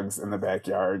chasing bugs in the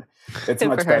backyard. It's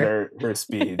much better her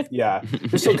speed. Yeah.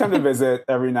 But she'll come to visit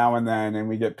every now and then, and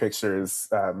we get pictures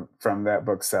from that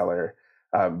bookseller.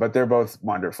 But they're both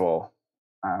wonderful.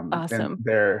 Awesome.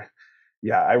 And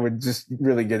I would just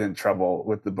really get in trouble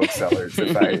with the booksellers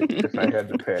if I had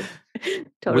to pick.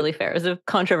 Totally fair. It's a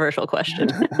controversial question.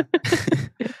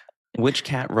 Which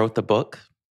cat wrote the book?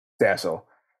 Dashiell.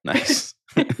 Nice.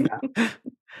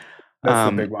 That's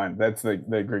the big one. That's the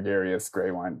gregarious gray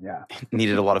one. Yeah.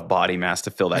 Needed a lot of body mass to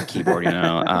fill that keyboard,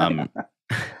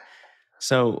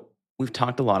 So we've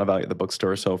talked a lot about the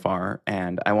bookstore so far,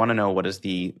 and I want to know, what is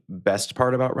the best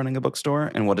part about running a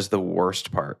bookstore and what is the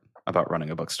worst part about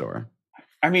running a bookstore?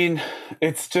 I mean,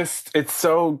 it's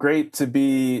so great to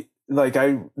be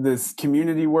this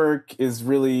community work is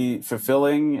really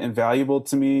fulfilling and valuable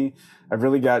to me. I've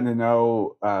really gotten to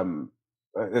know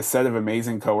a set of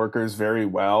amazing coworkers very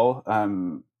well.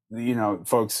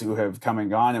 Folks who have come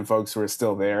and gone and folks who are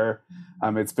still there.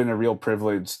 It's been a real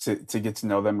privilege to get to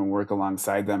know them and work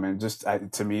alongside them, and just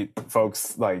to meet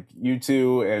folks like you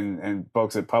two and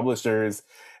folks at publishers,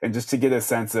 and just to get a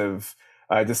sense of,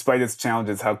 despite its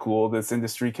challenges, how cool this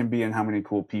industry can be and how many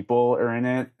cool people are in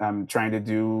it. Trying to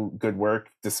do good work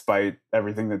despite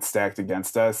everything that's stacked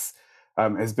against us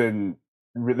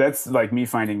that's like me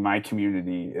finding my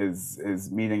community is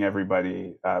meeting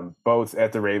everybody, both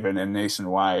at the Raven and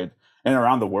nationwide and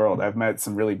around the world. I've met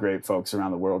some really great folks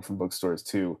around the world from bookstores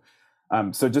too.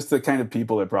 So just the kind of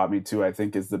people it brought me to, I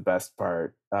think, is the best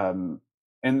part. And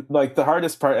like the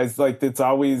hardest part is it's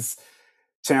always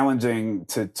challenging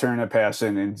to turn a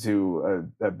passion into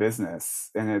a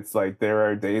business. And it's like, there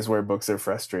are days where books are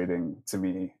frustrating to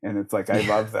me, and it's like, I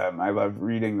love them. I love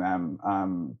reading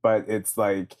them. But it's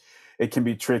like, it can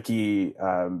be tricky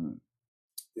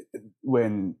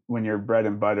when your bread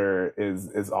and butter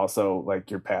is also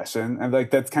like your passion. And like,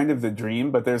 that's kind of the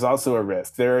dream, but there's also a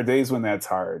risk. There are days when that's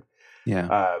hard.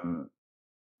 Yeah.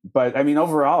 But I mean,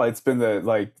 overall, it's been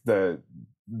the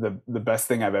best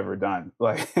thing I've ever done.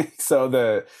 So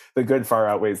the good far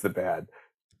outweighs the bad.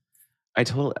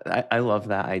 I love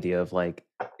that idea of like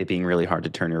it being really hard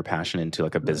to turn your passion into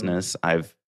like a business.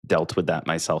 I've dealt with that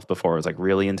myself before. I was like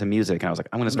really into music, and I was like,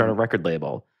 I'm going to start a record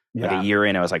label. Like a year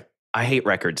in, I was like, I hate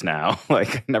records now.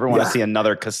 Like, I never want to see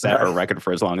another cassette or record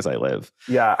for as long as I live.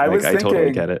 Yeah, I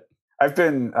totally get it. I've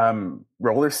been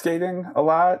roller skating a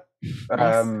lot,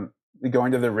 Nice.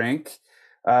 Going to the rink.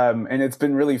 And it's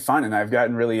been really fun, and I've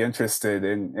gotten really interested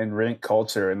in rink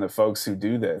culture and the folks who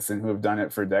do this and who have done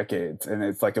it for decades. And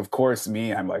it's like, of course,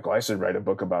 I'm like, well, I should write a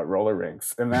book about roller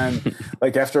rinks. And then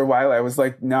like after a while, I was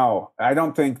like, no, I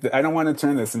don't want to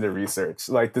turn this into research.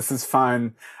 Like, this is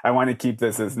fun. I want to keep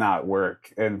this as not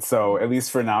work. And so at least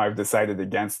for now, I've decided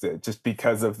against it, just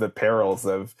because of the perils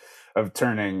of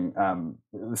turning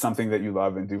something that you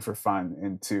love and do for fun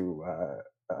into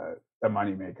a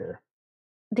moneymaker.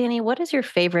 Danny, what is your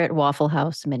favorite Waffle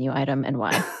House menu item and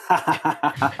why?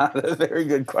 That's a very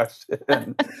good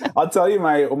question. I'll tell you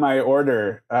my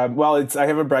order. I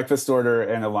have a breakfast order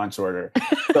and a lunch order.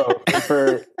 So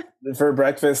for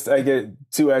breakfast, I get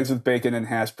 2 eggs with bacon and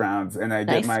hash browns, and I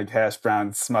get my hash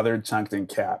browns smothered, chunked, and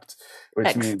capped,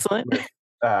 which means with,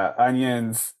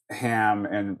 onions, ham,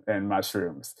 and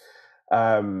mushrooms.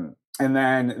 And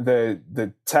then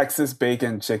the Texas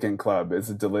Bacon Chicken Club is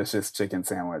a delicious chicken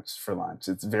sandwich for lunch.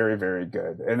 It's very, very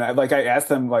good. And I asked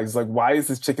them why is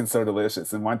this chicken so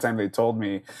delicious? And one time they told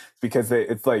me because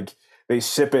they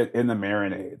ship it in the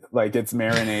marinade, like it's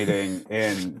marinating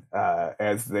in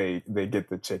as they get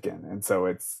the chicken, and so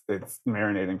it's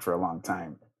marinating for a long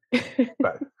time.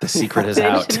 But the secret is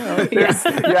out.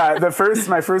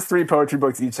 My first 3 poetry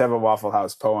books each have a Waffle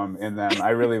House poem in them.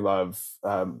 I really love.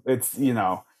 It's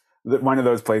one of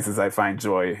those places I find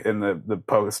joy in the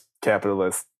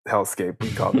post-capitalist hellscape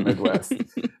we call the Midwest.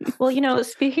 Well,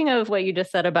 speaking of what you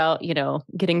just said about,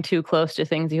 getting too close to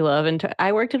things you love, and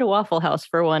I worked at a Waffle House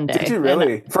for one day. Did you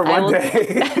really? For one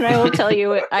day? And I will tell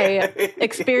you, I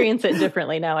experience it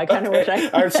differently now. I kind of wish I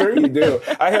I'm sure you do.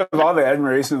 I have all the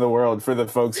admiration of the world for the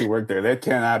folks who work there. That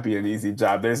cannot be an easy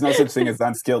job. There's no such thing as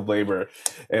unskilled labor.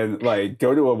 And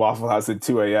go to a Waffle House at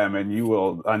 2 a.m. and you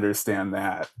will understand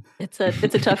that. It's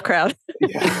a tough crowd.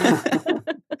 Yeah.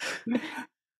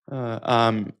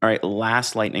 All right,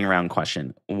 last lightning round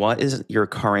question. What is your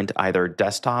current either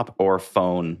desktop or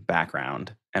phone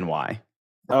background and why?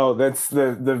 Oh, that's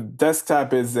the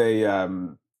desktop is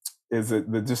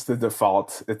just the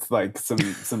default. It's like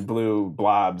some blue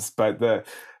blobs, but the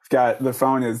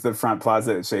phone is the front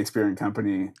plaza at Shakespeare and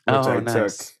Company, which I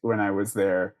took when I was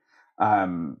there.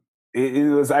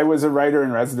 I was a writer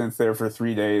in residence there for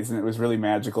 3 days, and it was really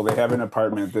magical. They have an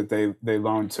apartment that they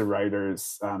loan to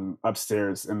writers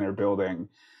upstairs in their building.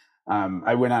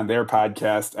 I went on their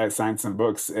podcast. I signed some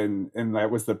books, and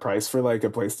that was the price for like a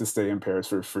place to stay in Paris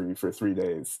for free for 3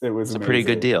 days. It was amazing. A pretty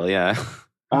good deal, yeah.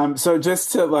 So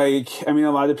just to a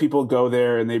lot of people go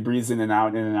there and they breeze in and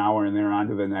out in an hour and they're on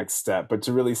to the next step. But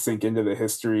to really sink into the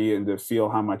history and to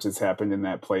feel how much has happened in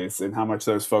that place and how much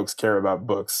those folks care about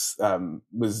books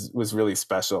was really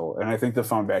special. And I think the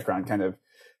phone background kind of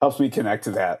helps me connect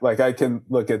to that. Like I can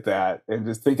look at that and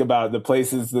just think about the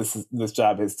places this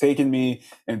job has taken me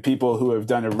and people who have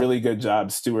done a really good job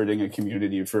stewarding a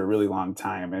community for a really long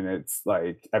time. And it's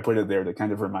like I put it there to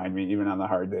kind of remind me, even on the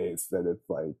hard days, that it's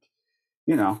like,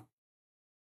 you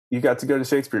got to go to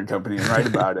Shakespeare and Company and write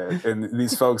about it. And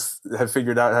these folks have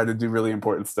figured out how to do really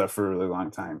important stuff for a really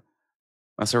long time.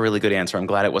 That's a really good answer. I'm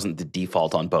glad it wasn't the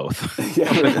default on both.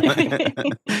 Yeah.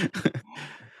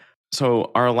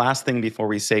 So our last thing before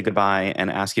we say goodbye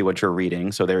and ask you what you're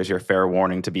reading. So there's your fair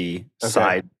warning to be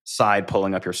side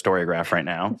pulling up your Storygraph right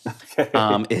now.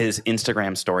 Is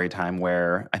Instagram story time,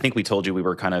 where I think we told you we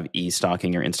were kind of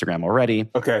e-stalking your Instagram already.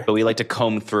 Okay. But we like to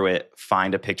comb through it,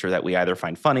 find a picture that we either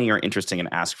find funny or interesting and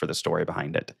ask for the story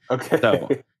behind it. Okay. So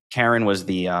Karen was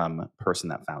the person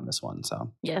that found this one. So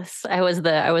yes, I was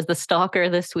the stalker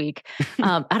this week,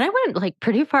 and I went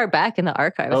pretty far back in the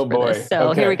archives for this.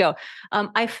 So Here we go.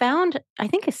 I found, I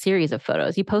think, a series of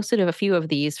photos. You posted a few of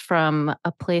these from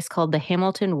a place called the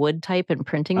Hamilton Wood Type and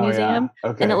Printing Museum,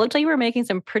 and it looked like you were making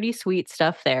some pretty sweet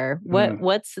stuff there.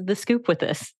 What's the scoop with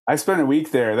this? I spent a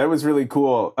week there. That was really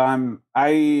cool.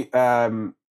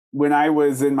 When I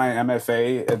was in my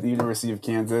MFA at the University of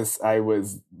Kansas, I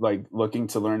was looking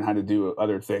to learn how to do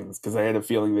other things because I had a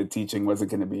feeling that teaching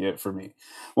wasn't going to be it for me.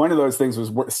 One of those things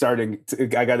was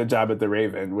I got a job at the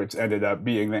Raven, which ended up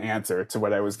being the answer to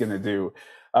what I was going to do.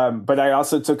 But I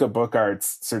also took a book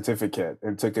arts certificate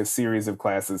and took a series of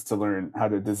classes to learn how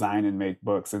to design and make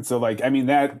books. And so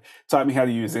that taught me how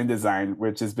to use InDesign,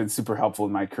 which has been super helpful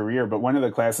in my career. But one of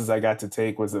the classes I got to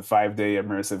take was a 5-day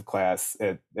immersive class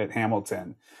at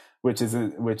Hamilton, which is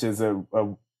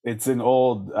it's an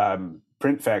old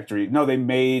print factory. No, they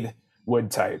made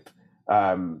wood type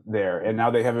there, and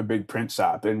now they have a big print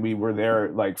shop. And we were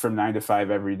there from 9 to 5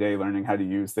 every day, learning how to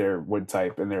use their wood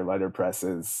type and their letter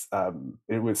presses.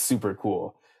 It was super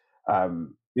cool.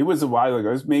 It was a while ago.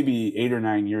 It was maybe 8 or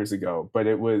 9 years ago, but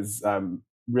it was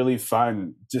really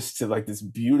fun just to this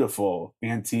beautiful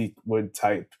antique wood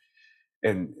type.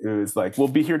 And it was we'll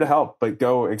be here to help, but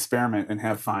go experiment and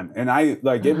have fun. And it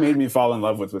made me fall in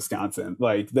love with Wisconsin.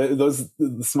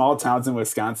 The small towns in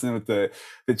Wisconsin with the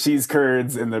cheese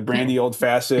curds and the brandy old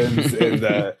fashions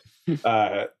and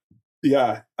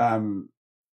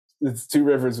it's Two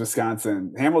Rivers,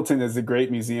 Wisconsin. Hamilton is a great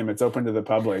museum. It's open to the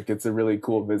public. It's a really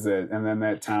cool visit. And then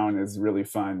that town is really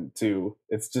fun too.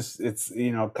 It's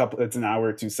an hour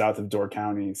or two south of Door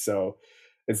County. So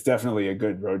it's definitely a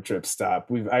good road trip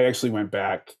stop. I actually went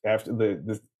back after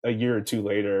a year or two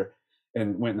later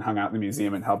and went and hung out in the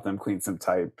museum and helped them clean some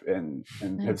type and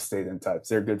have stayed in touch.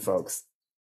 They're good folks.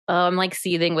 Oh, I'm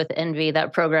seething with envy.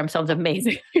 That program sounds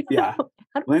amazing. Yeah.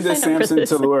 Linda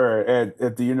Sampson-Tallur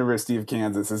at the University of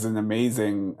Kansas is an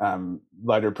amazing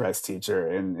letterpress teacher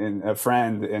and a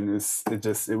friend. And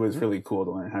it was really cool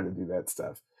to learn how to do that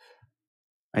stuff.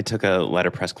 I took a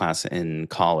letterpress class in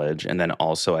college, and then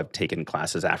also I've taken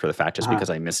classes after the fact just because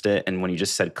I missed it. And when you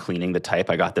just said cleaning the type,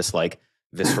 I got this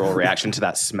visceral reaction to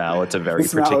that smell. It's a very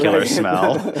particular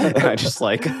smell. And I just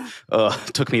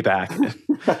took me back.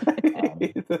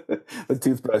 The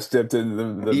toothbrush dipped in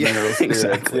the mineral spirits.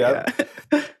 Exactly. Yep.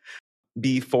 Yeah.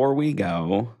 Before we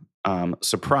go,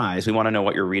 surprise, we want to know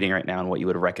what you're reading right now and what you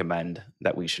would recommend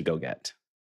that we should go get.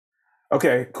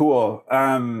 Okay, cool.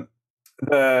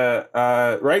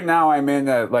 Right now I'm in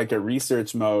a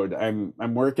research mode. I'm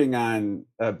working on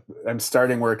I'm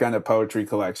starting work on a poetry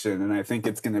collection, and I think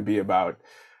it's going to be about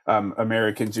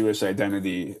American Jewish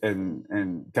identity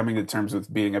and coming to terms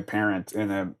with being a parent in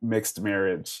a mixed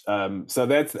marriage.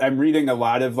 So I'm reading a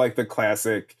lot of the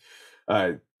classic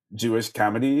uh, Jewish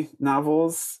comedy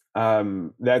novels.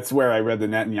 That's where I read the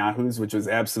Netanyahus, which was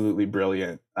absolutely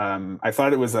brilliant. I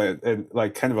thought it was a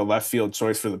kind of a left field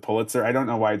choice for the Pulitzer. I don't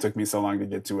know why it took me so long to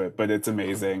get to it, but it's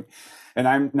amazing. And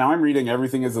I'm reading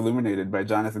Everything is Illuminated by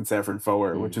Jonathan Safran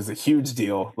Foer, which was a huge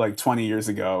deal 20 years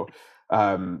ago.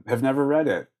 Have never read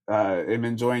it. I'm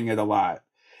enjoying it a lot.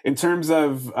 In terms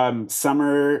of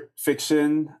summer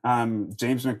fiction,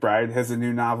 James McBride has a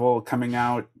new novel coming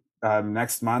out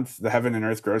next month, The Heaven and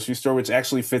Earth Grocery Store, which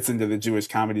actually fits into the Jewish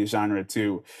comedy genre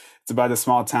too. It's about a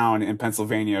small town in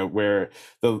Pennsylvania where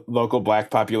the local Black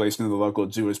population and the local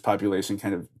Jewish population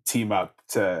kind of team up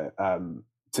to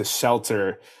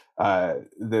shelter the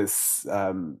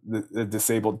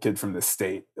disabled kid from the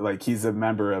state. He's a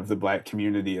member of the Black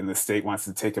community, and the state wants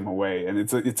to take him away. And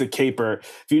it's a caper.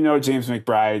 If you know James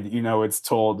McBride, you know it's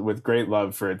told with great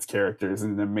love for its characters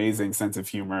and an amazing sense of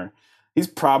humor. He's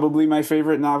probably my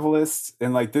favorite novelist,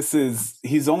 and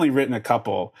he's only written a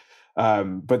couple,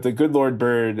 but The Good Lord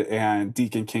Bird and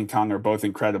Deacon King Kong are both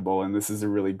incredible, and this is a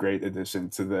really great addition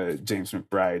to the James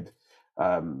McBride.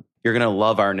 You're going to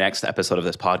love our next episode of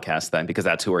this podcast then, because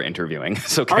that's who we're interviewing.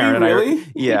 So Karen and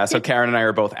I so Karen and I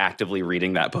are both actively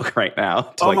reading that book right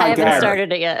now. I haven't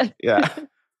started it yet. Yeah.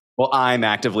 Well, I'm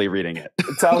actively reading it.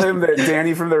 Tell him that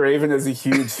Danny from The Raven is a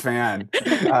huge fan.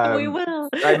 We will.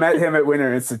 I met him at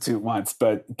Winter Institute once,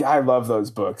 but I love those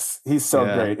books. He's so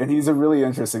great. And he's a really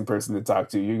interesting person to talk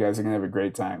to. You guys are going to have a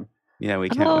great time. Yeah, we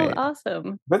can't wait.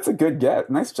 Awesome. That's a good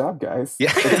get. Nice job, guys.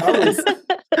 Yeah.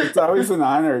 It's always an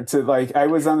honor to I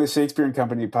was on the Shakespeare and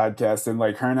Company podcast, and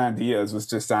Hernan Diaz was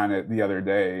just on it the other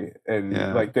day, and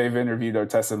they've interviewed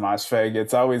Otessa Moshfegh.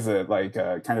 It's always a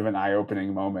kind of an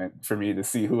eye-opening moment for me to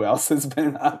see who else has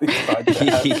been on these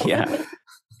podcasts. Yeah.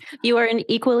 You are an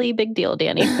equally big deal,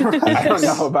 Danny. I don't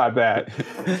know about that.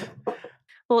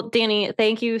 Well, Danny,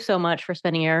 thank you so much for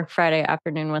spending your Friday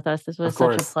afternoon with us. This was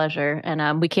such a pleasure.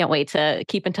 And we can't wait to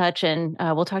keep in touch. And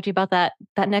we'll talk to you about that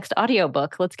next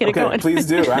audiobook. Let's get it going. Please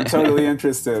do. I'm totally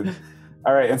interested.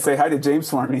 All right. And say hi to James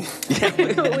for me.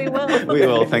 We will. We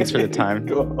will. Thanks for the time.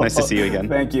 Cool. Nice to see you again.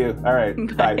 Thank you. All right.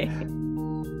 Bye.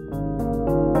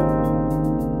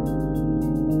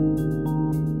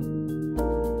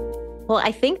 Well,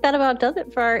 I think that about does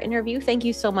it for our interview. Thank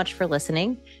you so much for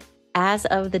listening. As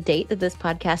of the date that this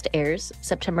podcast airs,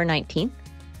 September 19th,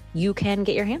 you can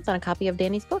get your hands on a copy of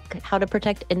Danny's book, How to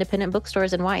Protect Independent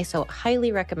Bookstores and Why. So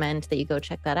highly recommend that you go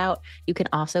check that out. You can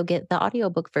also get the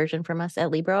audiobook version from us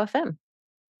at Libro.fm.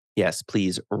 Yes,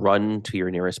 please run to your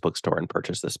nearest bookstore and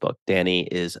purchase this book. Danny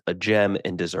is a gem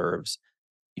and deserves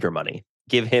your money.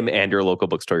 Give him and your local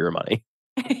bookstore your money.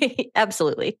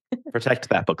 Absolutely. Protect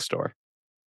that bookstore.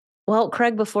 Well,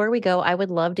 Craig, before we go, I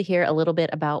would love to hear a little bit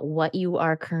about what you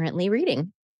are currently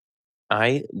reading.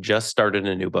 I just started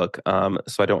a new book,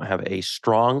 so I don't have a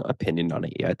strong opinion on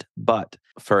it yet. But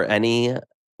for any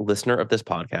listener of this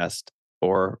podcast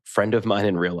or friend of mine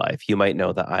in real life, you might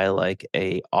know that I like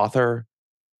a author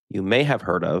you may have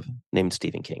heard of named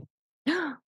Stephen King.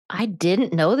 I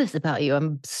didn't know this about you.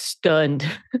 I'm stunned.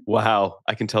 Wow.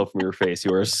 I can tell from your face.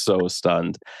 You are so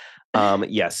stunned.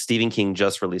 Yes, Stephen King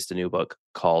just released a new book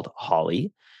called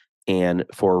Holly. And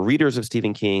for readers of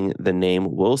Stephen King, the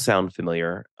name will sound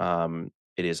familiar.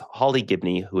 It is Holly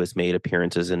Gibney, who has made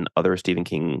appearances in other Stephen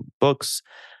King books.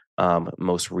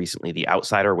 Most recently, The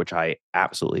Outsider, which I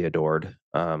absolutely adored.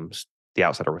 The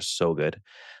Outsider was so good.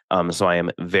 So I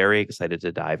am very excited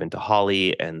to dive into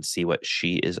Holly and see what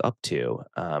she is up to.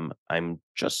 I'm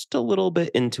just a little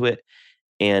bit into it,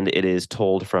 and it is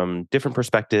told from different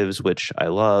perspectives, which I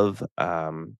love.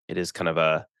 It is kind of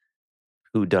a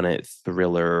whodunit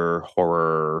thriller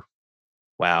horror.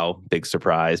 Wow, big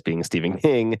surprise being Stephen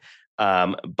King.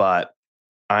 But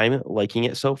I'm liking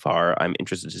it so far. I'm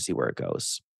interested to see where it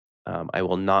goes. I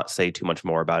will not say too much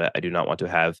more about it. I do not want to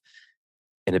have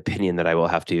an opinion that I will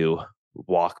have to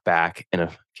walk back in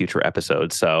a future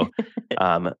episode. So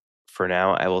for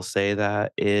now, I will say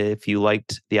that if you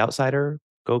liked The Outsider,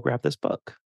 go grab this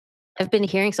book. I've been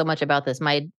hearing so much about this.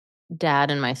 My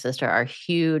dad and my sister are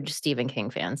huge Stephen King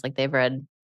fans. They've read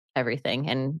everything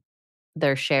and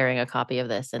they're sharing a copy of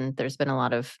this. And there's been a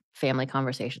lot of family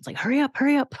conversations hurry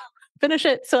up, finish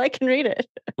it so I can read it.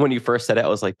 When you first said it, I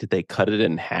was like, did they cut it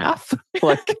in half?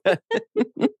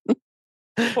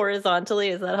 Horizontally,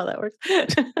 is that how that works?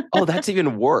 Oh, that's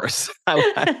even worse.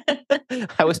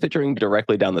 I was picturing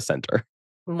directly down the center.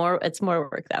 It's more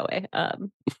work that way.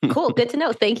 Cool, good to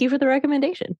know. Thank you for the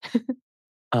recommendation.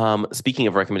 Speaking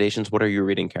of recommendations, what are you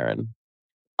reading, Karen?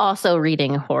 Also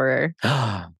reading horror.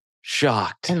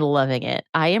 Shocked. And loving it.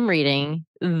 I am reading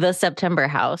The September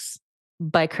House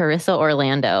by Carissa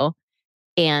Orlando,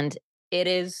 and it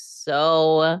is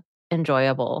so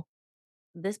enjoyable.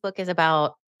 This book is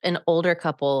about an older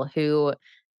couple who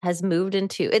has moved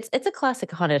into it's a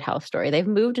classic haunted house story. They've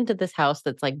moved into this house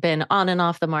that's like been on and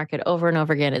off the market over and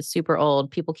over again. It's super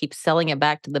old. People keep selling it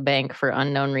back to the bank for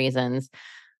unknown reasons.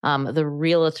 The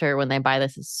realtor, when they buy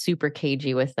this, is super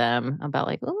cagey with them about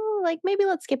like, oh, like maybe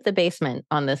let's skip the basement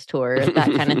on this tour,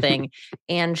 that kind of thing.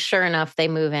 And sure enough, they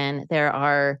move in. There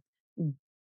are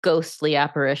ghostly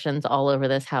apparitions all over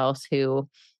this house who,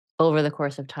 over the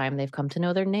course of time, they've come to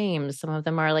know their names. Some of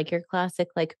them are like your classic,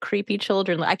 like creepy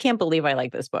children. I can't believe I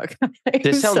like this book.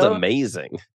 This sounds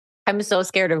amazing. I'm so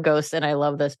scared of ghosts, and I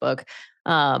love this book.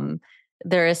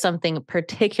 There is something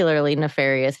particularly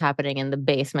nefarious happening in the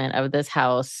basement of this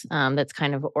house that's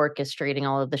kind of orchestrating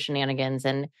all of the shenanigans.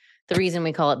 And the reason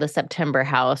we call it the September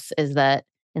House is that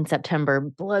in September,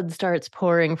 blood starts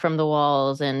pouring from the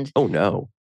walls, and oh no,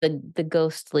 the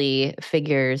ghostly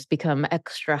figures become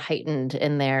extra heightened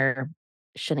in their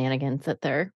shenanigans that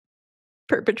they're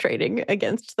perpetrating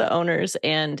against the owners.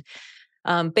 And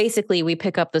basically, we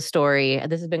pick up the story.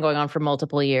 This has been going on for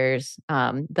multiple years.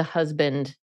 The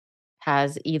husband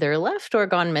has either left or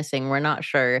gone missing. We're not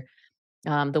sure.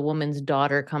 The woman's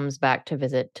daughter comes back to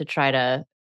visit to try to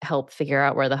help figure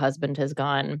out where the husband has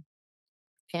gone.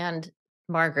 And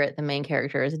Margaret, the main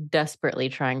character, is desperately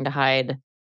trying to hide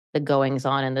the goings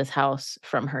on in this house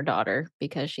from her daughter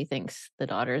because she thinks the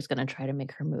daughter is going to try to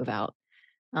make her move out.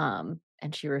 And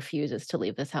she refuses to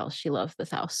leave this house. She loves this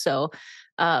house. So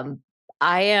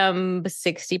I am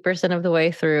 60% of the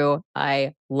way through.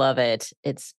 I love it.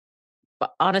 It's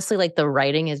honestly like the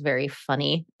writing is very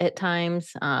funny at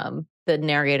times. The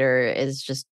narrator is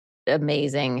just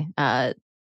amazing.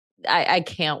 I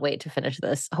can't wait to finish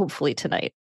this, hopefully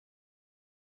tonight.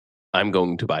 I'm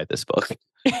going to buy this book.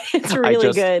 It's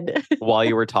really good. While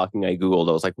you were talking, I Googled.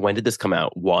 I was like, when did this come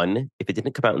out? One, if it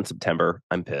didn't come out in September,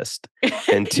 I'm pissed.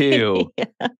 And two,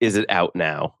 is it out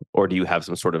now? Or do you have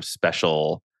some sort of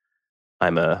special,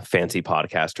 I'm a fancy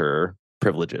podcaster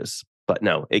privileges? But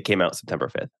no, it came out September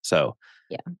 5th. So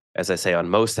as I say on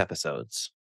most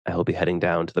episodes, I will be heading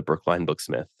down to the Brookline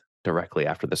Booksmith directly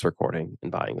after this recording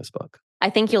and buying this book. I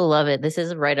think you'll love it. This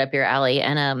is right up your alley.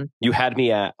 And you had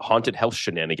me at haunted house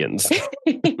shenanigans.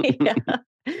 Yeah.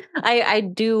 I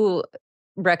do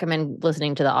recommend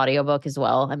listening to the audiobook as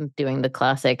well. I'm doing the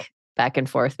classic back and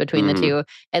forth between the two.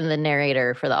 And the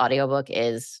narrator for the audiobook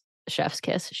is Chef's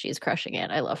Kiss. She's crushing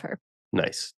it. I love her.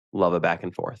 Nice. Love a back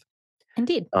and forth.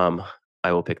 Indeed.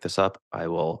 I will pick this up. I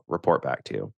will report back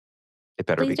to you. It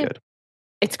better be good.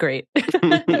 It's great.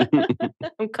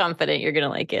 I'm confident you're going to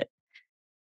like it.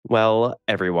 Well,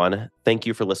 everyone, thank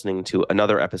you for listening to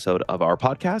another episode of our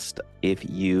podcast. If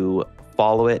you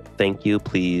follow it, thank you.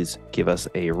 Please give us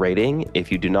a rating.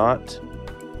 If you do not,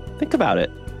 think about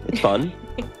it. It's fun.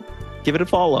 Give it a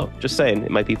follow. Just saying, it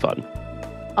might be fun.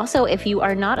 Also, if you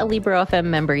are not a Libro.fm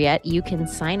member yet, you can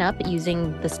sign up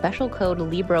using the special code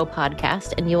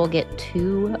LibroPodcast, and you will get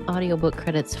 2 audiobook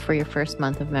credits for your first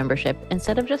month of membership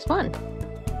instead of just 1.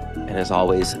 And as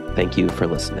always, thank you for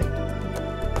listening.